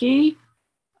cranky.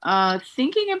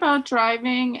 Thinking about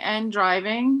driving,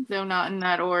 though not in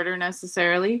that order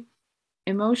necessarily.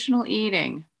 Emotional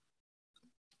eating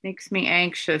makes me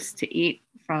anxious to eat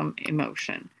from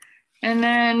emotion. And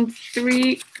then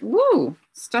 3,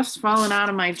 stuff's falling out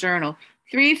of my journal.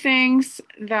 3 things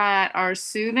that are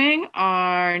soothing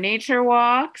are nature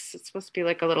walks. It's supposed to be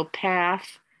like a little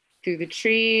path through the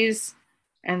trees,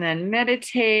 and then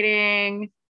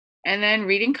meditating, and then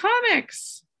reading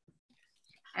comics.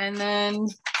 And then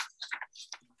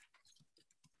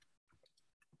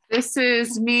this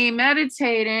is me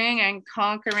meditating and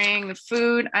conquering the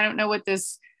food. I don't know what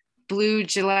this blue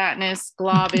gelatinous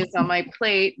glob is on my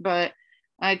plate, but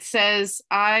it says,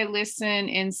 I listen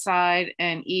inside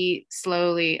and eat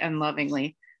slowly and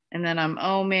lovingly. And then I'm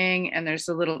oming, and there's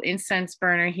a little incense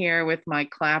burner here with my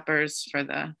clappers for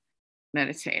the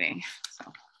meditating.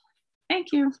 So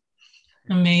thank you.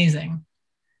 Amazing.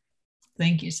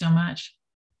 Thank you so much.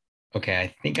 Okay,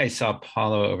 I think I saw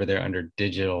Paulo over there under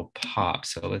Digital Pop.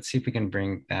 So let's see if we can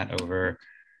bring that over.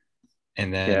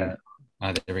 And then,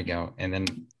 there we go. And then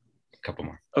a couple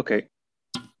more. Okay.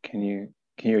 Can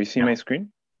you see my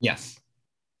screen? Yes.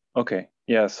 Okay.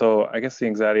 Yeah, so I guess the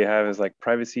anxiety I have is like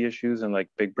privacy issues and like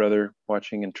Big Brother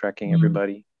watching and tracking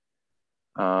everybody.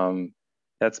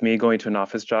 That's me going to an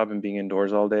office job and being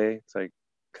indoors all day. It's like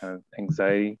kind of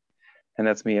anxiety. And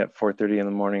that's me at 4:30 in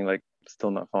the morning, like still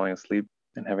not falling asleep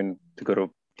and having to go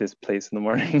to this place in the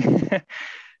morning.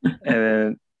 And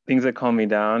then things that calm me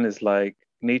down is like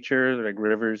nature, like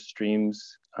rivers,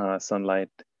 streams, sunlight,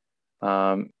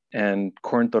 and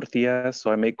corn tortillas.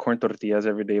 So I make corn tortillas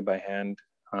every day by hand,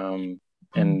 and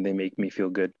they make me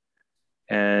feel good.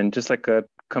 And just like a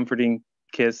comforting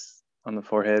kiss on the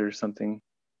forehead or something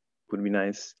would be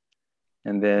nice.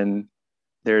 And then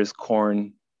there's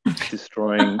corn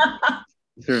destroying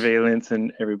surveillance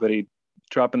and everybody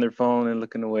dropping their phone and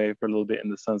looking away for a little bit.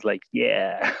 And the sun's like,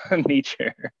 yeah,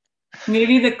 nature.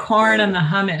 Maybe the corn and the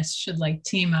hummus should like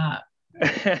team up.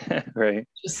 Right.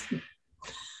 Just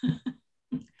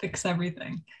fix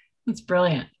everything. That's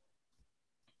brilliant.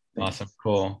 Awesome.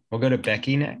 Cool. We'll go to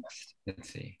Becky next. Let's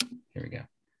see. Here we go.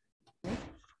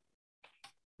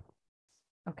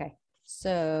 Okay.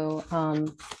 So,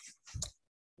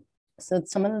 so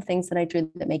some of the things that I drew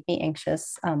that make me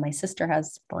anxious, my sister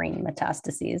has brain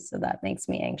metastases, so that makes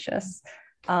me anxious.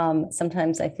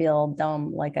 Sometimes I feel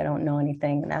dumb, like I don't know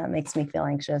anything, and that makes me feel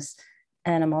anxious.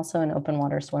 And I'm also an open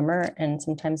water swimmer, and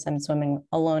sometimes I'm swimming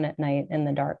alone at night in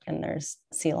the dark and there's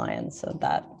sea lions, so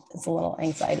that is a little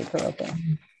anxiety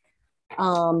provoking.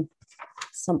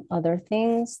 Some other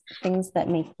things that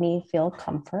make me feel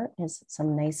comfort is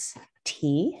some nice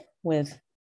tea with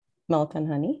milk and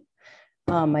honey.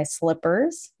 My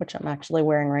slippers, which I'm actually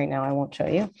wearing right now, I won't show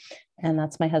you. And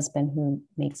that's my husband who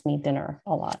makes me dinner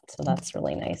a lot. So that's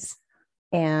really nice.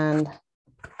 And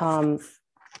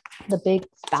the big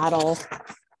battle,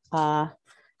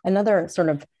 another sort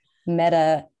of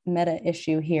meta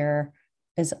issue here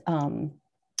is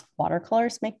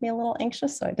watercolors make me a little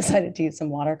anxious. So I decided to use some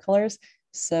watercolors.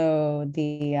 So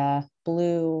the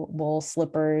blue wool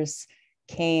slippers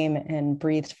came and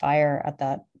breathed fire at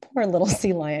that poor little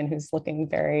sea lion who's looking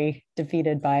very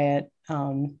defeated by it.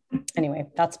 Anyway,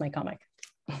 that's my comic.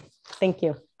 Thank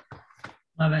you.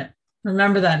 Love it.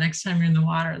 Remember that next time you're in the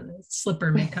water, the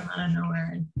slipper may come out of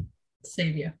nowhere and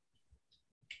save you.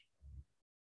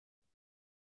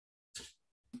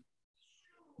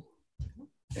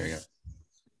 There we go.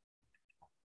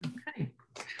 Okay.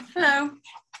 Hello.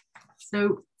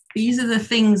 So these are the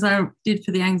things I did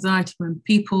for the anxiety when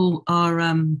people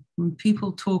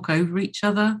talk over each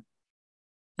other.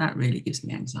 That really gives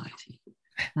me anxiety.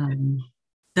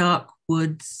 Dark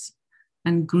woods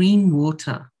and green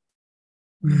water.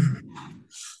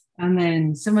 And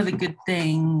then some of the good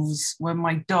things when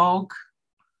my dog,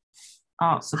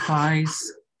 art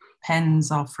supplies,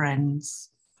 pens are friends,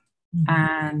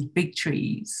 and big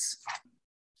trees.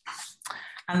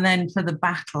 And then for the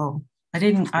battle,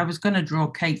 I was going to draw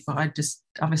cake, but I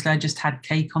just had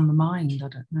cake on the mind. I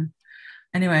don't know.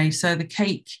 Anyway, so the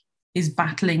cake is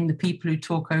battling the people who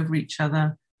talk over each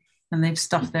other, and they've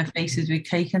stuffed their faces with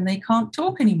cake and they can't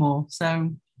talk anymore.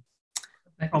 So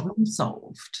problem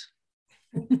solved.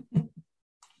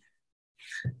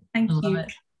 Thank you.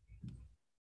 It.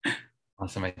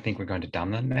 Awesome. I think we're going to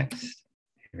Damna next.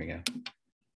 Here we go.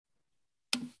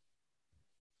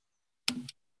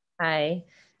 Hi.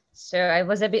 So I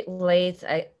was a bit late.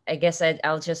 I guess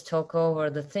I'll just talk over.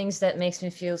 The things that makes me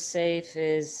feel safe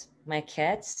is my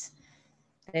cats.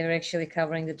 They were actually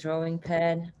covering the drawing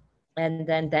pad, and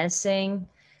then dancing,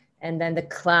 and then the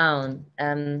clown.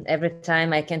 Every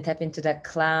time I can tap into that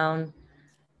clown,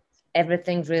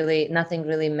 nothing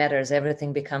really matters.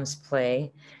 Everything becomes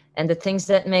play. And the things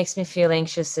that makes me feel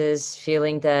anxious is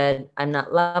feeling that I'm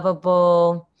not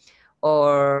lovable,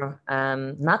 or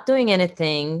not doing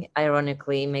anything,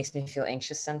 ironically, makes me feel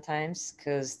anxious sometimes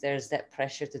because there's that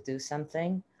pressure to do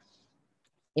something.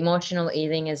 Emotional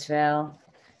eating as well.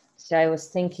 So I was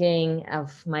thinking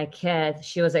of my cat.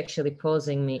 She was actually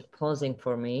posing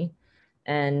for me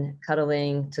and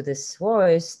cuddling to this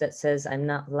voice that says, I'm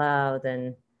not loud.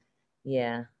 And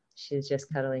yeah, she's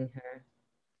just cuddling her.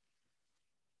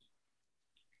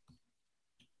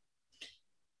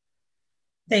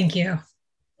 Thank you.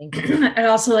 I'd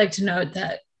also like to note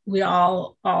that we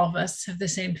all of us have the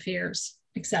same fears,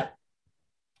 except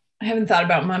I haven't thought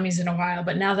about mummies in a while,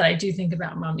 but now that I do think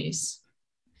about mummies,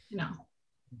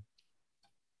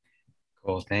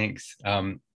 Cool, thanks.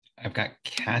 I've got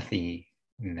Kathy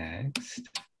next.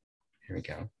 Here we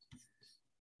go.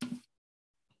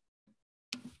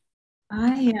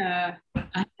 I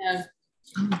have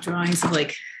drawings of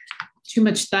like too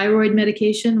much thyroid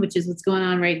medication, which is what's going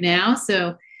on right now. So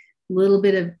a little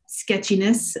bit of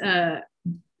sketchiness.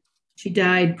 She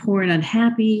died poor and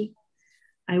unhappy.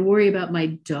 I worry about my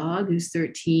dog, who's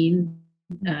 13,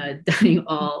 dying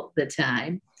all the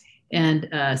time, and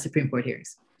Supreme Court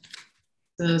hearings.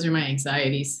 So those are my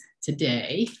anxieties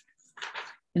today.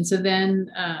 And so then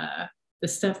the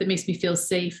stuff that makes me feel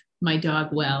safe, my dog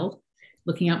well,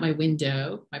 looking out my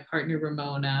window, my partner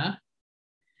Ramona,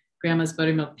 grandma's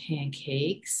buttermilk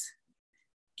pancakes,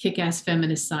 kick-ass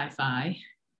feminist sci-fi.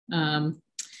 So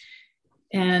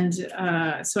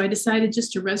I decided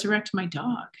just to resurrect my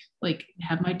dog, like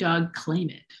have my dog claim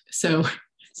it. So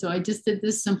I just did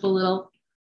this simple little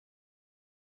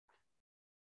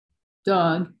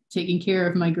dog taking care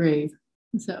of my grave.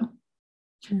 So.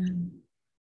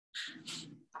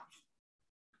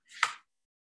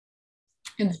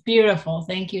 It's beautiful.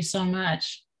 Thank you so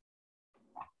much.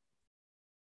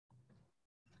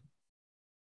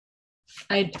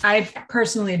 I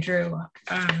personally drew,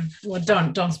 well,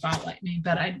 don't spotlight me,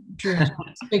 but I drew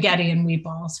spaghetti and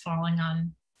meatballs falling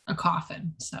on a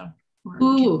coffin. So,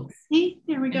 ooh, see,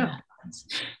 there we go.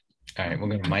 All right, we'll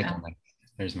go to Michael.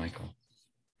 There's Michael.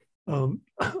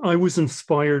 I was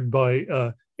inspired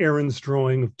by Erin's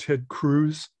drawing of Ted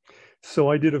Cruz. So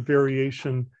I did a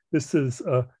variation. This is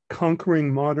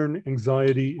conquering modern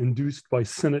anxiety induced by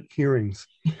Senate hearings.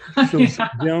 So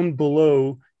down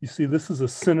below, you see this is a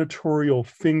senatorial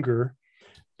finger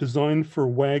designed for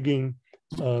wagging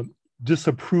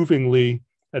disapprovingly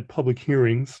at public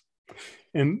hearings.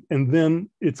 And then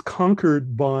it's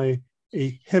conquered by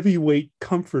a heavyweight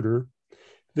comforter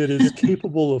that is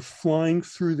capable of flying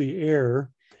through the air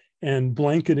and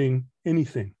blanketing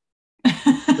anything.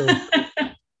 So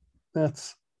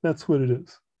that's what it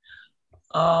is.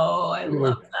 Oh, I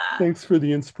love that. Thanks for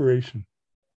the inspiration.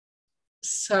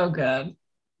 So good.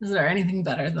 Is there anything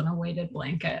better than a weighted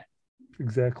blanket?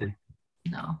 Exactly.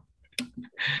 No.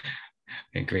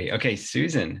 Okay, great. Okay,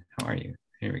 Susan, how are you?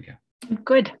 Here we go.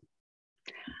 Good.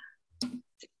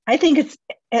 I think it's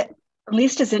at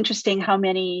least as interesting how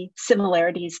many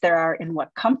similarities there are in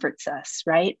what comforts us,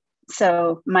 right?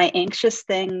 So my anxious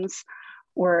things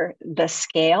were the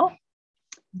scale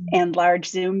and large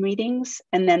Zoom meetings,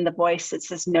 and then the voice that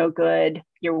says no good,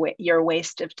 you're a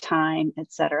waste of time,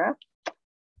 etc.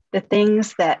 The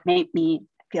things that make me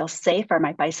feel safe are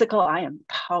my bicycle. I am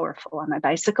powerful on my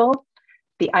bicycle.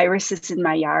 The irises in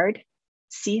my yard,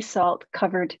 sea salt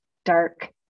covered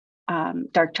dark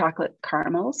chocolate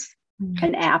caramels,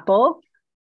 an apple,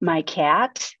 my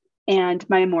cat, and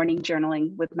my morning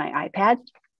journaling with my iPad.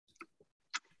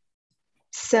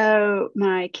 So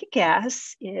my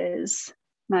kick-ass is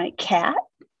my cat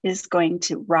is going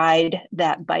to ride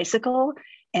that bicycle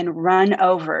and run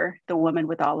over the woman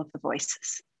with all of the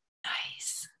voices.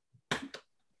 Nice.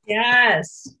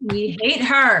 Yes, we hate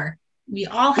her. We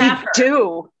all have her.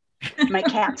 Do. My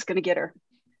cat's going to get her.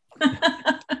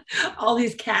 All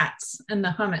these cats and the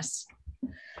hummus.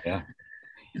 Yeah.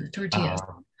 And the tortillas.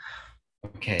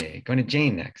 Okay, going to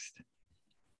Jane next.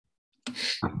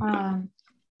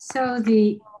 So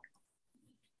the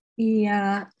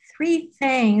three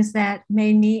things that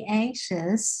made me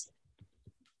anxious.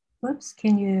 Whoops,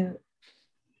 can you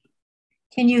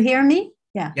hear me?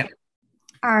 Yeah. Yeah.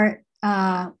 Are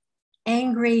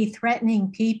angry,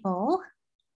 threatening people,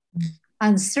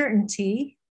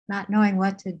 uncertainty, not knowing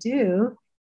what to do,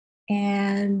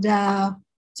 and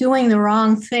doing the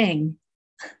wrong thing.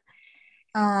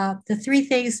 The three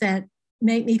things that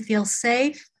make me feel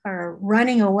safe are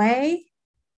running away,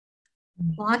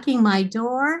 locking my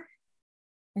door,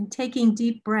 and taking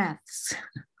deep breaths.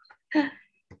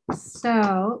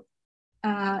 So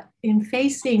in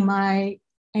facing my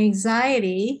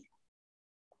anxiety,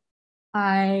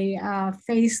 I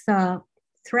face the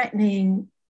threatening,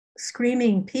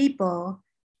 screaming people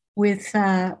with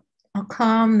a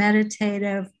calm,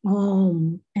 meditative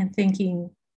and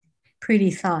thinking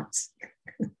pretty thoughts.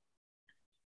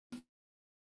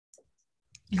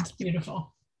 That's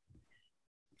beautiful.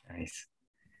 Nice.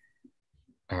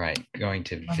 All right, going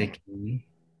to Vicky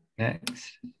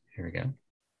next. Here we go.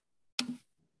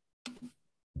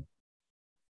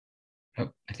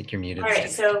 Oh, I think you're muted. All right,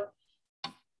 so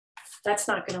that's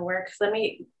not going to work. Let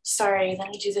me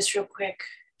do this real quick.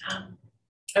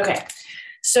 Okay,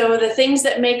 so the things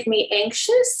that make me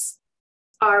anxious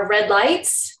are red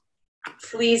lights,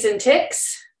 fleas and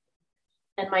ticks,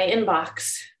 and my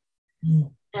inbox.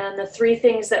 And the three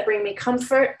things that bring me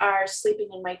comfort are sleeping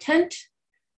in my tent,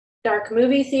 dark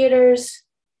movie theaters,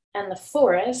 and the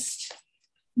forest.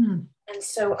 And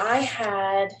so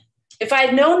if I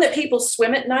had known that people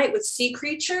swim at night with sea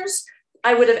creatures,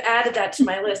 I would have added that to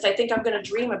my list. I think I'm going to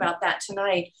dream about that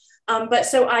tonight. But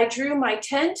so I drew my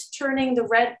tent turning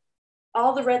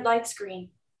all the red lights green.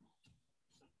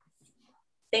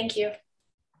 Thank you.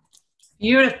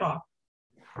 Beautiful.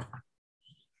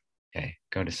 Okay,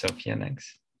 go to Sophia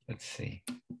next. Let's see.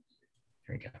 Here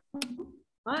we go.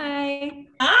 Hi.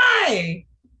 Hi.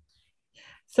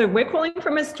 So we're calling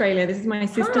from Australia. This is my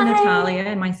sister Natalia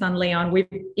and my son Leon. We've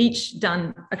each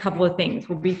done a couple of things.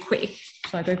 We'll be quick.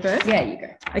 Shall I go first? Yeah, you go.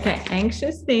 Okay.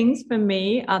 Anxious things for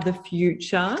me are the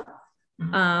future.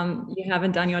 You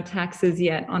haven't done your taxes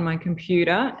yet on my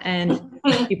computer, and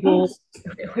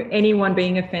anyone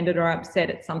being offended or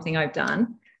upset at something I've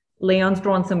done. Leon's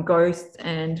drawn some ghosts,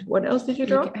 and what else did you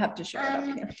draw? You have to show it up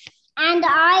here. And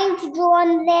I've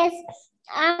drawn this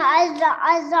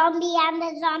a zombie, and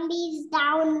the zombie's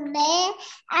down there,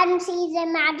 and she's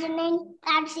imagining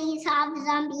that she's half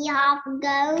zombie, half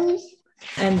ghost.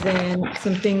 And then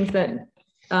some things that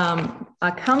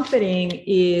are comforting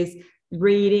is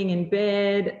reading in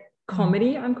bed,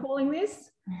 comedy, I'm calling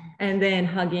this, and then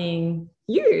hugging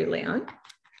you, Leon.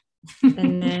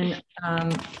 And then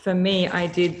for me, I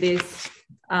did this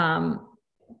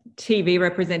TV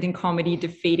representing comedy,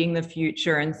 defeating the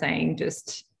future and saying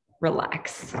just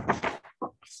relax.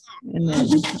 And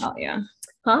then Natalia.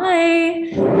 Hi,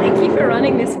 thank you for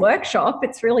running this workshop.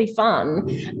 It's really fun.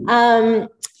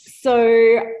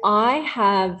 So I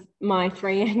have my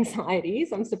 3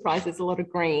 anxieties. I'm surprised there's a lot of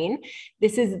green.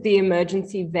 This is the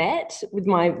emergency vet with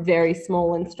my very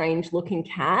small and strange looking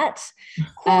cat.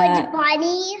 Called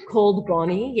Bonnie. Called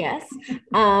Bonnie, yes.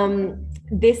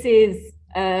 This is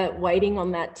waiting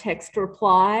on that text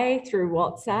reply through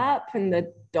WhatsApp and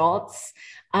the dots.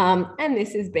 And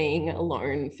this is being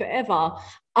alone forever.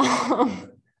 And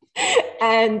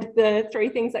the 3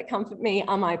 things that comfort me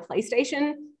are my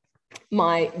PlayStation,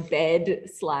 my bed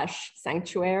 /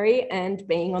 sanctuary, and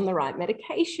being on the right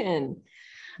medication.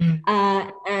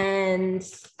 And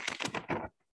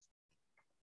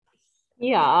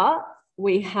yeah,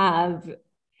 we have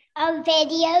a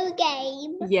video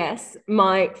game. Yes,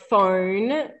 my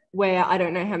phone, where I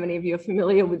don't know how many of you are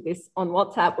familiar with this on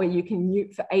WhatsApp, where you can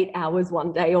mute for 8 hours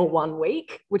one day or 1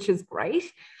 week, which is great.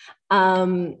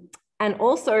 And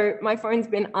also my phone's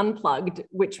been unplugged,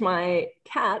 which my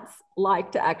cats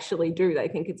like to actually do. They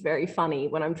think it's very funny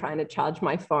when I'm trying to charge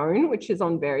my phone, which is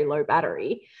on very low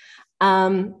battery.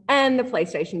 And the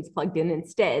PlayStation's plugged in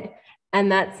instead. And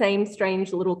that same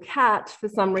strange little cat, for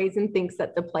some reason, thinks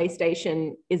that the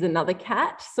PlayStation is another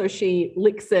cat. So she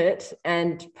licks it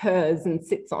and purrs and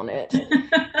sits on it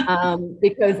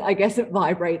because I guess it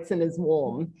vibrates and is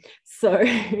warm. So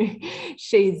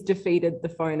she's defeated the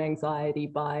phone anxiety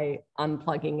by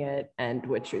unplugging it, and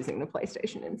we're choosing the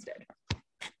PlayStation instead.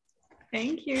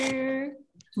 Thank you.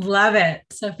 Love it.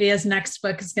 Sophia's next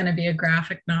book is going to be a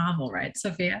graphic novel, right,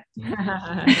 Sophia?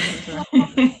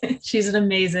 She's an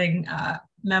amazing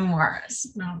memoirist,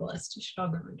 novelist. You should all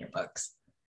go read her books.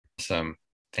 Awesome.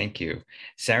 Thank you.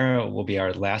 Sarah will be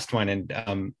our last one.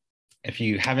 And if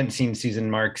you haven't seen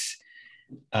Susan Mark's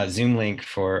Zoom link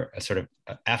for a sort of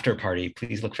after party,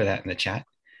 please look for that in the chat.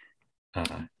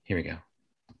 Here we go.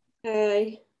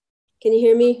 Hi. Can you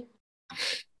hear me?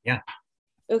 Yeah.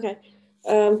 Okay.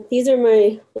 These are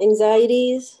my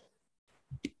anxieties.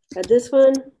 This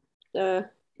one,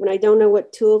 when I don't know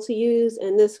what tool to use,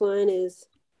 and this one is,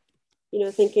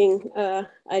 thinking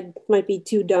I might be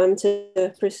too dumb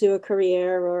to pursue a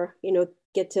career or,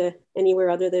 get to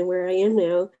anywhere other than where I am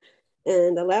now.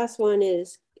 And the last one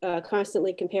is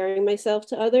constantly comparing myself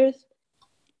to others.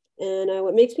 And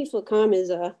what makes me feel calm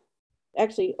is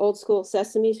actually old school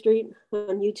Sesame Street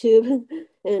on YouTube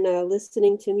and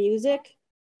listening to music.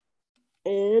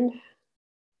 And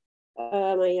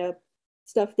my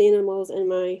stuffed animals and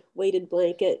my weighted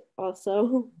blanket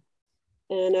also.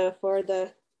 And for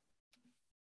the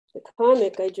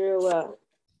comic, I drew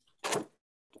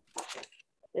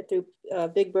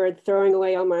Big Bird throwing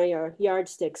away all my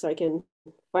yardsticks so I can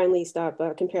finally stop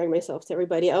comparing myself to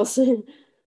everybody else. Oh,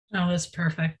 that's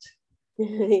perfect.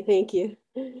 Thank you.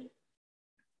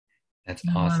 That's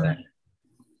awesome.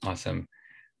 Awesome.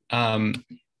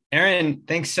 Erin,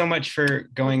 thanks so much for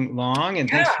going long, and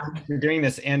thanks for doing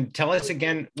this. And tell us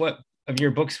again what of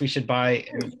your books we should buy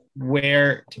and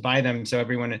where to buy them so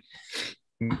everyone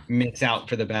mix out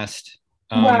for the best.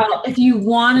 Well, if you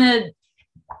want to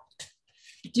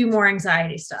do more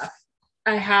anxiety stuff,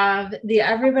 I have the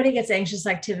Everybody Gets Anxious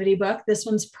activity book. This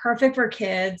one's perfect for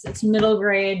kids. It's middle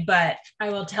grade, but I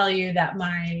will tell you that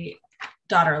my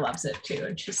daughter loves it too.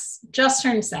 And she's just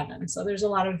turned 7. So there's a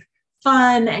lot of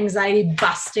fun, anxiety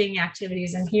busting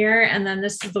activities in here. And then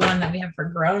this is the one that we have for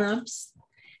grownups,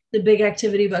 the big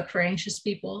activity book for anxious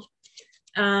people.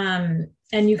 And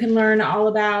you can learn all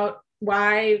about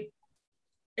why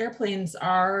airplanes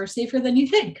are safer than you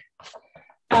think.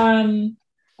 And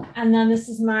then this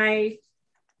is my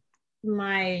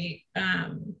this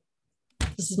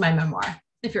is my memoir,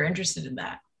 if you're interested in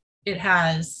that.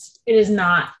 It's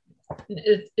not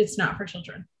for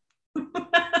children.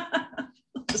 I'll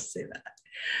just say that.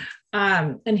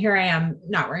 And here I am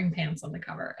not wearing pants on the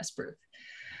cover as proof,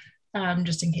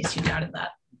 just in case you doubted that.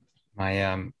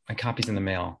 My copy's in the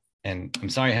mail, and I'm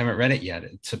sorry I haven't read it yet.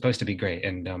 It's supposed to be great,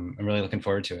 and I'm really looking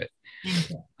forward to it.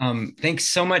 Thank you. Thanks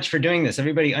so much for doing this.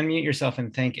 Everybody unmute yourself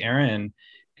and thank Erin,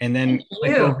 and then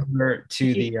click over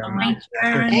to the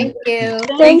Thank you.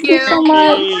 Thank you so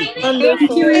much. Wonderful.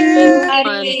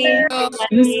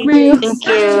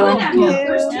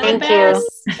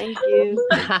 Thank you.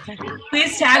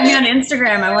 Please tag me on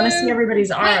Instagram. I want to see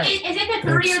everybody's art. Is it the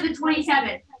 30 or the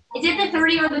 27? Is it the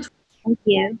 30 or the 20? Thank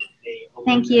you.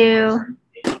 Thank you.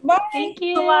 Thank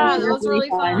you. That was really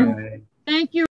fun. Thank you.